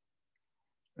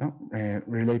 no?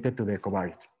 Related to the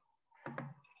covariate.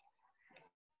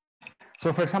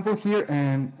 So for example, here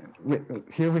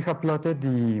we have plotted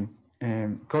the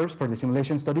curves for the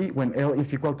simulation study when L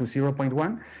is equal to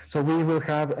 0.1. So we will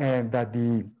have that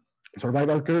the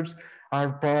survival curves are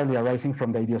probably arising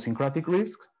from the idiosyncratic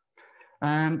risks.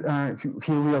 And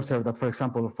here we observe that, for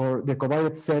example, for the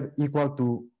covariate set equal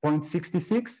to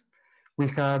 0.66, we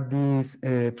have this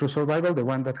true survival, the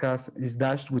one that is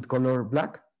dashed with color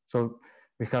black. So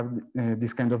we have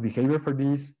this kind of behavior for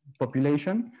this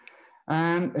population.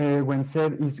 And when Z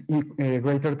is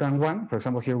greater than 1, for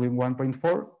example, here with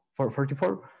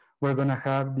 1.44, we're going to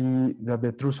have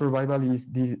the true survival is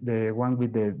the one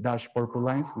with the dashed purple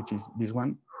lines, which is this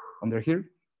one under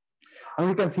here. And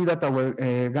we can see that our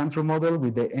Gantt model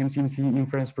with the MCMC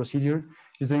inference procedure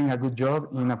is doing a good job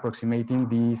in approximating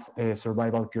these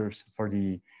survival curves for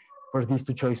these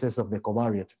two choices of the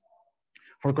covariate.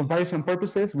 For comparison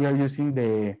purposes, we are using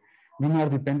the linear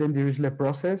dependent Dirichlet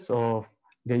process of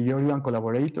the Iorio and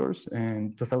collaborators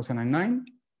in 2009.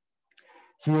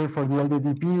 Here for the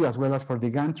LDDP, as well as for the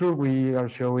Gantt, we are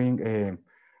showing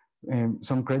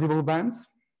some credible bands.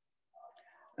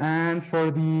 And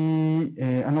for the,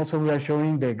 and also we are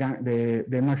showing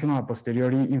the maximum a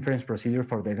posteriori inference procedure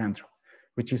for the Gantt,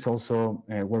 which is also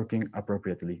working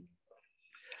appropriately.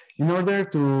 In order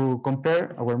to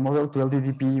compare our model to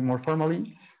LDDP more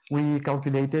formally, we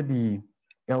calculated the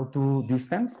L2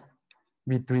 distance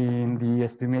between the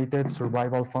estimated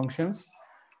survival functions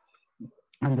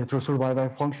and the true survival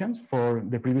functions for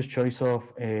the previous choice of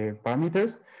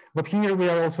parameters. But here we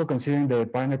are also considering the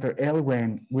parameter L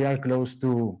when we are close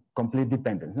to complete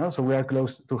dependence. No? So we are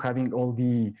close to having all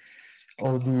the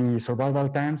survival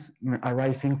times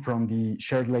arising from the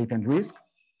shared latent risk.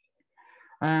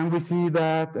 And we see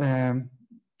that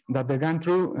that the Gantt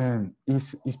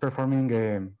is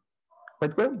performing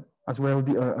quite well, as well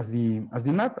as the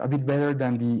map, a bit better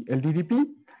than the LDDP,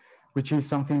 which is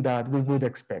something that we would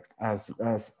expect. As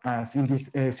in this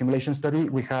simulation study,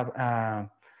 we have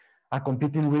a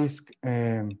competing risk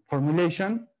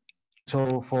formulation.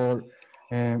 So for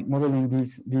modeling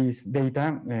this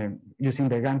data using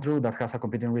the Gantt that has a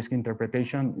competing risk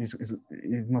interpretation,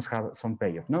 it must have some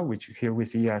payoff, no? Which here we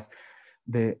see as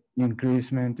the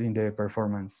increasement in the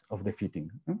performance of the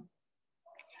fitting. No?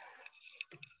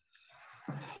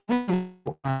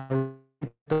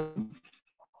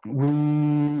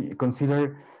 We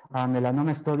consider a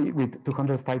melanoma study with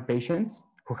 205 patients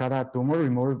who had a tumor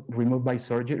removed by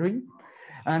surgery.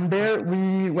 And there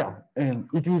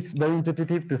it is very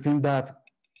intuitive to think that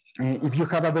if you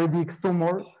have a very big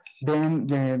tumor, then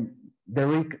the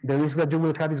risk that you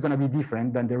will have is going to be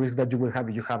different than the risk that you will have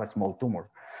if you have a small tumor.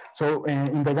 So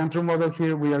in the Gantt model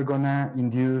here, we are going to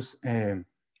induce a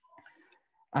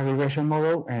regression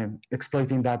model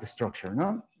exploiting that structure,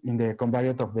 no? In the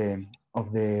covariate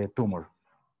of the tumor.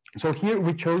 So here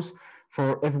we chose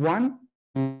for F1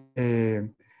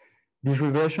 this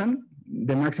regression,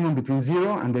 the maximum between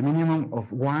 0 and the minimum of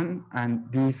 1, and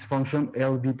this function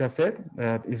L beta Z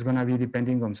that is going to be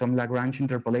depending on some Lagrange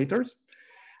interpolators.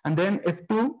 And then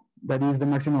F2, that is the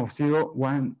maximum of 0,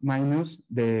 1 minus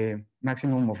the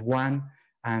maximum of 1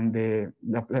 and the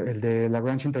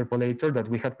Lagrange interpolator that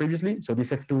we had previously. So this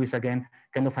F2 is again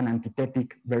kind of an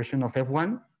antithetic version of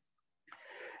F1,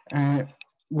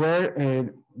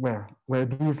 where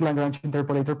these Lagrange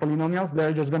interpolator polynomials,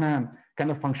 they're just gonna kind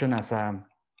of function as a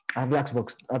black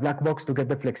box to get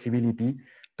the flexibility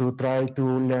to try to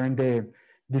learn the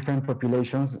different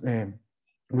populations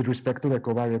with respect to the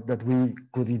covariate that we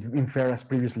could infer as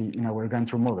previously in our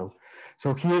Gantt model.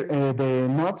 So here, the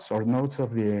nodes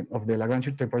of the Lagrange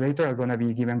interpolator are going to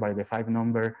be given by the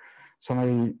 5-number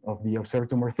summary of the observed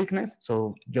tumor thickness.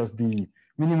 So just the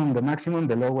minimum, the maximum,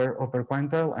 the lower upper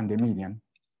quantile, and the median.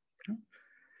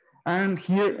 And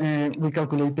here we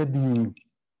calculated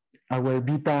our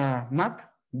beta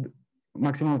map, the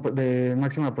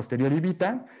maximum posteriori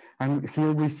beta. And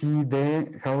here we see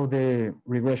how the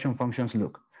regression functions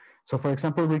look. So for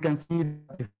example, we can see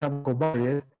that if we have a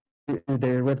covariate,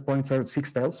 the red points are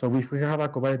sextiles. So if we have a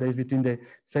covariate that is between the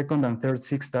second and third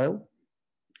sextile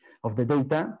of the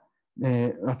data,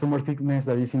 a tumor thickness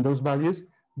that is in those values,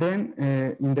 then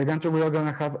in the Gantt, we are going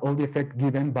to have all the effect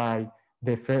given by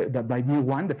by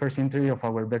mu1, the first entry of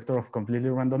our vector of completely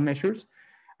random measures.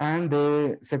 And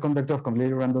the second vector of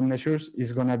completely random measures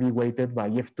is going to be weighted by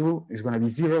F2, is going to be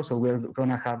 0. So we're going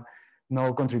to have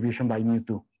no contribution by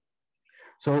mu2.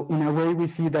 So in a way, we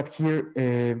see that here,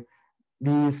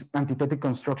 this antithetic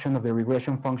construction of the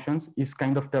regression functions is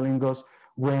kind of telling us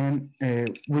when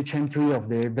which entry of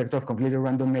the vector of completely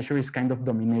random measure is kind of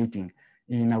dominating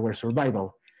in our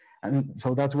survival. And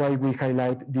so that's why we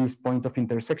highlight this point of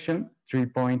intersection,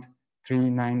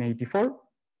 3.3984,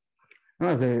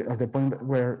 as the point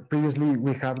where previously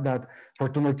we have that for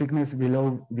tumor thickness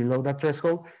below that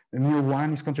threshold,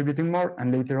 mu1 is contributing more,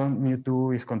 and later on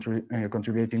mu2 is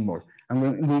contributing more. And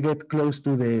when we get close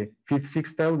to the fifth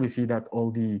sextile, we see that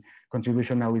all the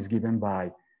contribution now is given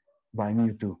by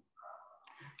mu2.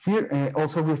 Here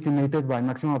also we estimated by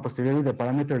maximum posteriori the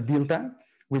parameter delta,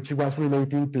 which was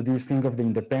relating to this thing of the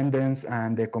independence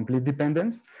and the complete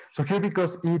dependence. So here,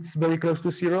 because it's very close to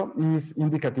 0, is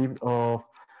indicative of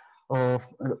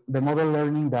the model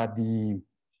learning that the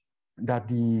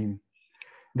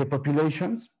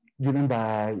populations given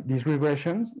by these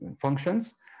regressions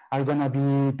functions are going to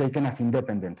be taken as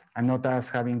independent and not as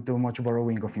having too much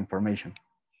borrowing of information.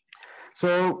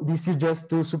 So this is just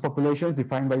two subpopulations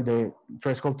defined by the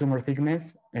threshold tumor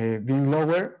thickness being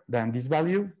lower than this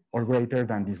value or greater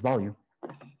than this value.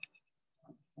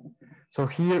 So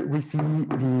here we see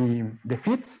the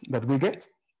fits that we get.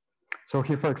 So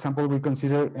here, for example, we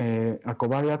consider a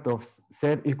covariate of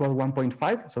Z equal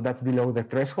 1.5. So that's below the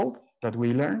threshold that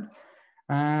we learned.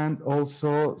 And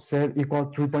also Z equal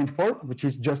 3.4, which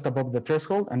is just above the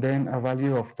threshold. And then a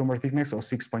value of tumor thickness of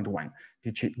 6.1,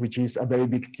 which is a very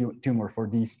big tumor for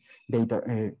this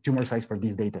data, tumor size for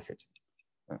this data set.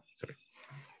 Sorry.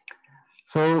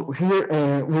 So here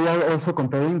we are also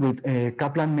comparing with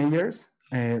Kaplan-Meiers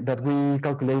that we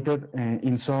calculated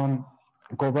in some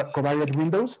covariate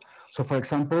windows. So for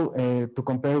example, to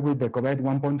compare with the covariate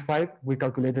 1.5, we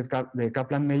calculated the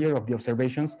Kaplan-Meier of the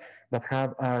observations that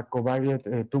have a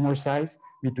covariate tumor size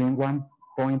between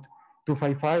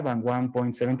 1.255 and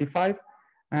 1.75.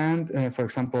 And for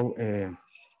example,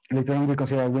 later on we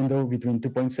consider a window between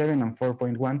 2.7 and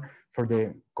 4.1 for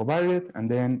the covariate, and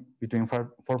then between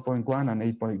 4.1 and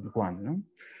 8.1. No?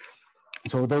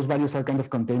 So those values are kind of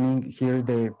containing here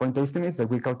the point estimates that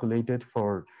we calculated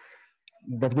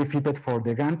that we fitted for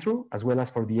the Gantt as well as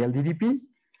for the LDDP.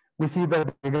 We see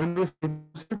that the Gantt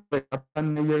the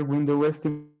Kaplan-Meier window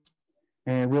estimates,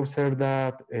 we observe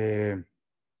that the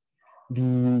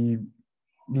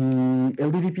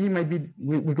LDDP might be,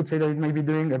 we could say that it might be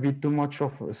doing a bit too much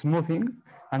of smoothing,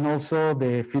 and also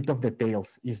the fit of the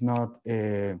tails is not,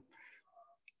 it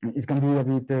can be a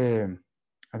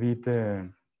bit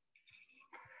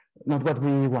not what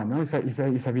we want. No? It's a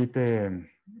bit,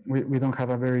 we don't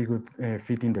have a very good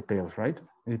fit in the tails, right?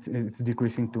 It's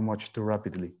decreasing too much too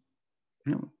rapidly.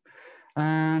 No?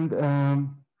 And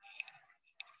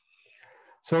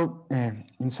so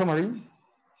in summary,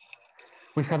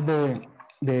 we have the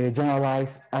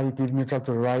generalized additive neutral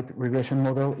to the right regression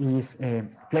model is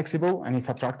flexible and it's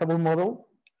a tractable model.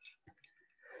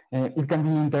 It can be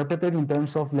interpreted in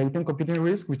terms of latent computing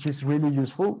risk, which is really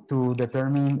useful to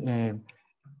determine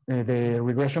the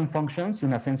regression functions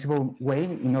in a sensible way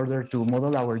in order to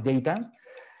model our data.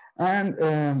 And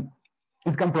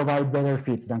it can provide better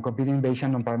fits than computing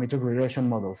Bayesian nonparametric regression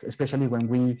models, especially when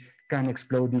we can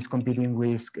explode this computing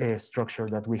risk structure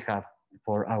that we have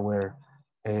for our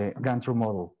Gantt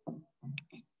model.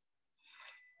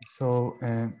 So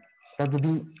that would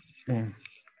be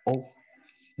all.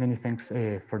 Many thanks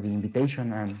for the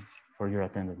invitation and for your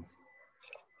attendance.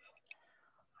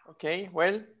 Okay,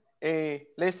 well,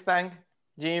 let's thank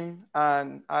Jim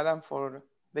and Alan for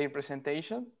their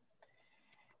presentation.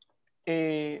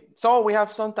 So we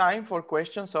have some time for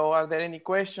questions. So are there any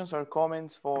questions or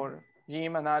comments for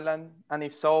Jim and Alan? And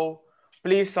if so,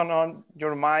 please turn on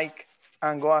your mic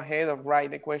and go ahead or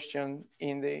write the question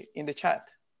in the chat.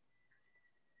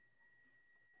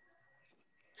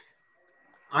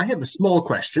 I have a small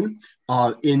question.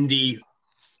 In the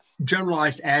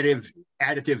generalized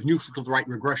additive neutral to the right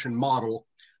regression model,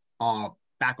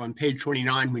 back on page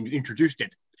 29 when you introduced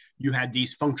it, you had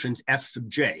these functions f sub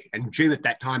j. And Jim at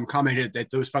that time commented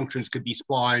that those functions could be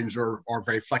splines or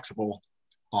very flexible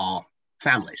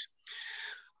families.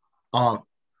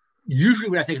 Usually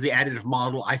when I think of the additive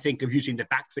model, I think of using the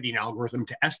backfitting algorithm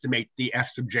to estimate the f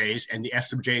sub j's, and the f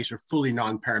sub j's are fully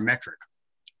non-parametric.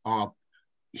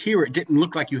 Here, it didn't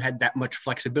look like you had that much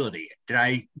flexibility. Did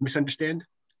I misunderstand?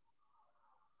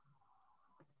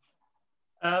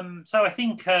 So I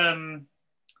think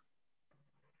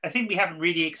we haven't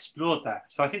really explored that.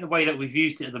 So I think the way that we've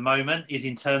used it at the moment is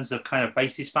in terms of kind of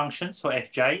basis functions for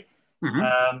FJ.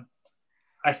 Mm-hmm.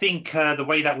 I think the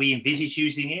way that we envisage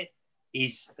using it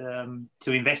is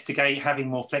to investigate having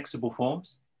more flexible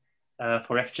forms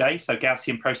for FJ, so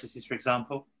Gaussian processes, for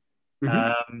example.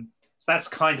 Mm-hmm. So that's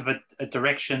kind of a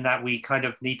direction that we kind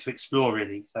of need to explore,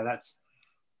 really. So that's,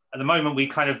 at the moment, we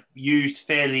kind of used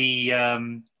fairly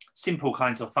simple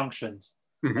kinds of functions,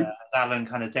 mm-hmm. As Alan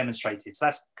kind of demonstrated. So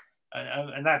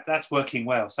that's working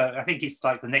well. So I think it's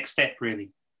like the next step,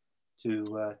 really,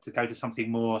 to go to something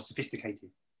more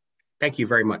sophisticated. Thank you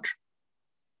very much.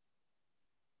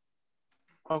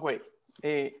 Okay.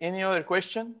 Any other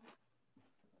question?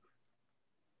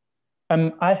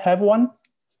 I have one.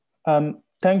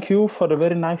 Thank you for the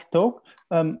very nice talk.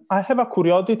 I have a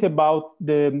curiosity about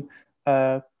the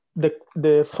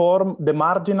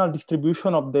marginal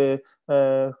distribution of the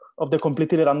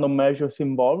completely random measures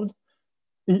involved.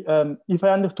 If I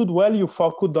understood well, you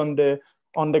focused on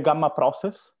the gamma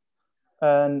process,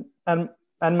 and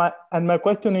my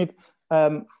question is,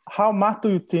 how much do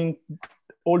you think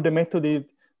all the method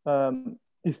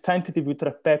is sensitive with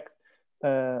respect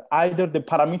either the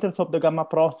parameters of the gamma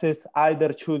process,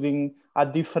 either choosing a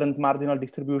different marginal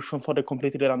distribution for the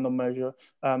completely random measure?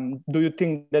 Do you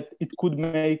think that it could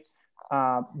make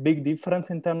a big difference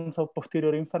in terms of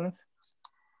posterior inference?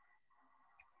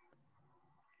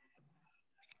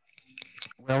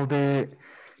 Well, the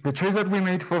choice that we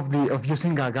made of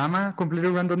using a gamma completely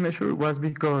random measure was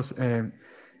because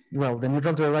well, the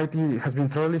neutral to the right has been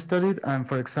thoroughly studied, and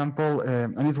for example,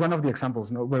 and it's one of the examples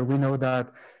where we know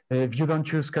that if you don't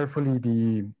choose carefully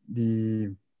the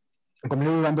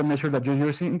completely random measure that you're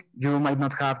using, you might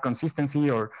not have consistency,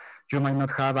 or you might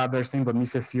not have a bursting but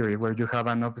misses theory where you have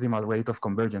an optimal rate of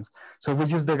convergence. So we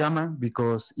use the gamma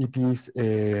because it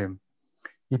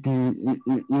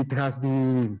has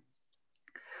the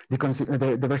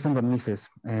bursting but misses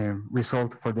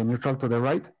result for the neutral to the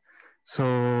right.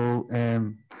 So,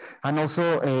 and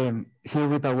also here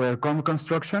with our COM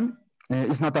construction,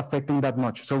 it's not affecting that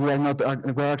much. So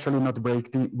we're actually not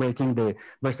breaking the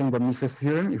bursting but misses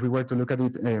theorem if we were to look at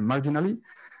it marginally.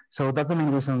 So that's the main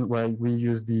reason why we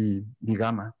use the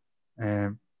gamma.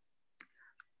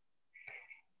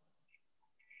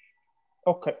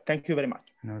 Okay, thank you very much.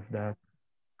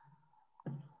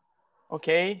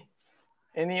 Okay,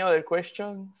 any other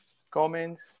questions,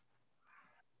 comments?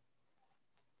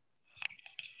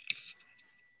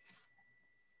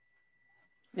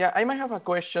 Yeah, I might have a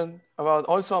question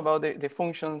also about the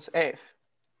functions f.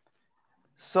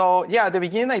 So yeah, at the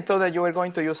beginning, I thought that you were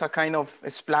going to use a kind of a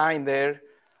spline there,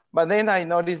 but then I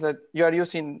noticed that you are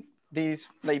using these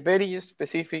like very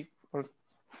specific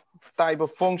type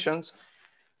of functions.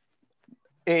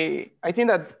 I think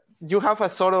that you have a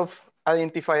sort of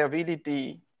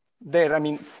identifiability there. I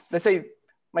mean, let's say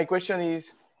my question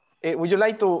is, would you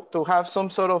like to have some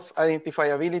sort of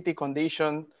identifiability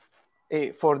condition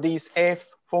for these f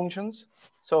functions,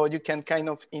 so you can kind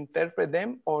of interpret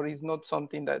them, or is not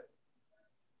something that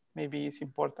maybe is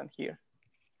important here?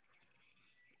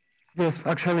 Yes,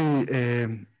 actually,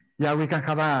 yeah, we can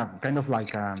have a kind of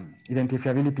like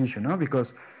identifiability issue, no?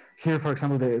 Because here, for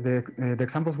example, the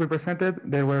examples we presented,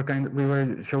 we were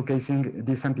showcasing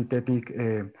these antithetic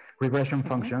regression mm-hmm.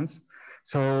 functions.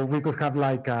 So we could have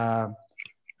like a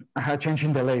change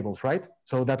in the labels, right?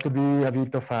 So that could be a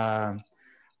bit of a,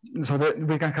 so that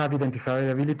we can have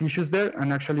identifiability issues there.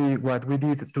 And actually what we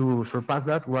did to surpass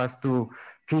that was to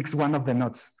fix one of the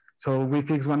nodes. So we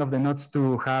fixed one of the nodes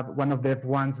to have one of the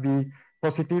F1s be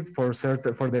positive for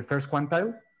the first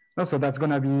quantile. No, so that's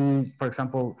gonna be, for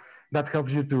example, that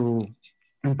helps you to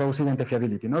impose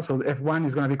identifiability. No? So F1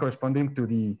 is gonna be corresponding to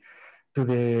the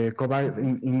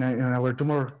covariance in our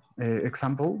tumor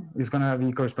example is gonna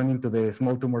be corresponding to the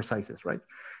small tumor sizes, right?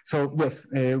 So yes,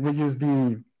 we use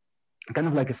the kind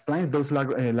of like splines, those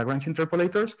Lagrange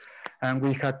interpolators, and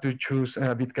we had to choose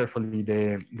a bit carefully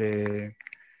the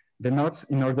nodes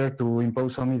in order to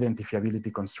impose some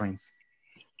identifiability constraints.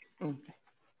 Okay.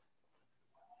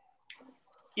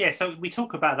 Yeah, so we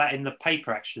talk about that in the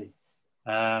paper actually.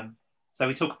 So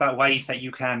we talk about ways that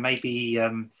you can maybe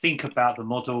think about the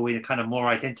model in a kind of more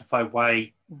identified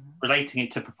way, relating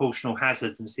it to proportional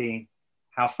hazards and seeing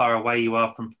how far away you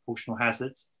are from proportional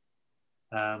hazards.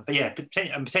 But yeah,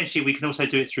 potentially we can also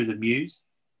do it through the Muse,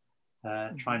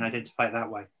 try and identify it that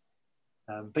way.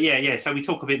 But yeah, so we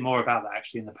talk a bit more about that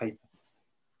actually in the paper.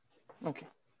 Okay.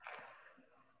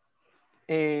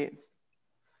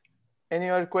 Any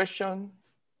other question?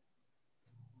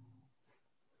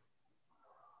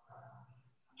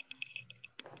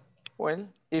 Well,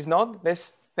 if not,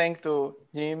 let's thank to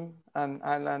Jim and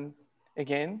Alan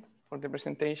again for the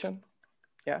presentation.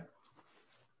 Yeah.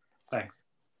 Thanks.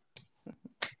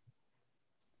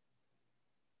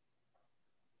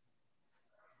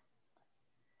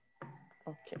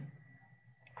 Okay.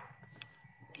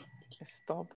 Stop.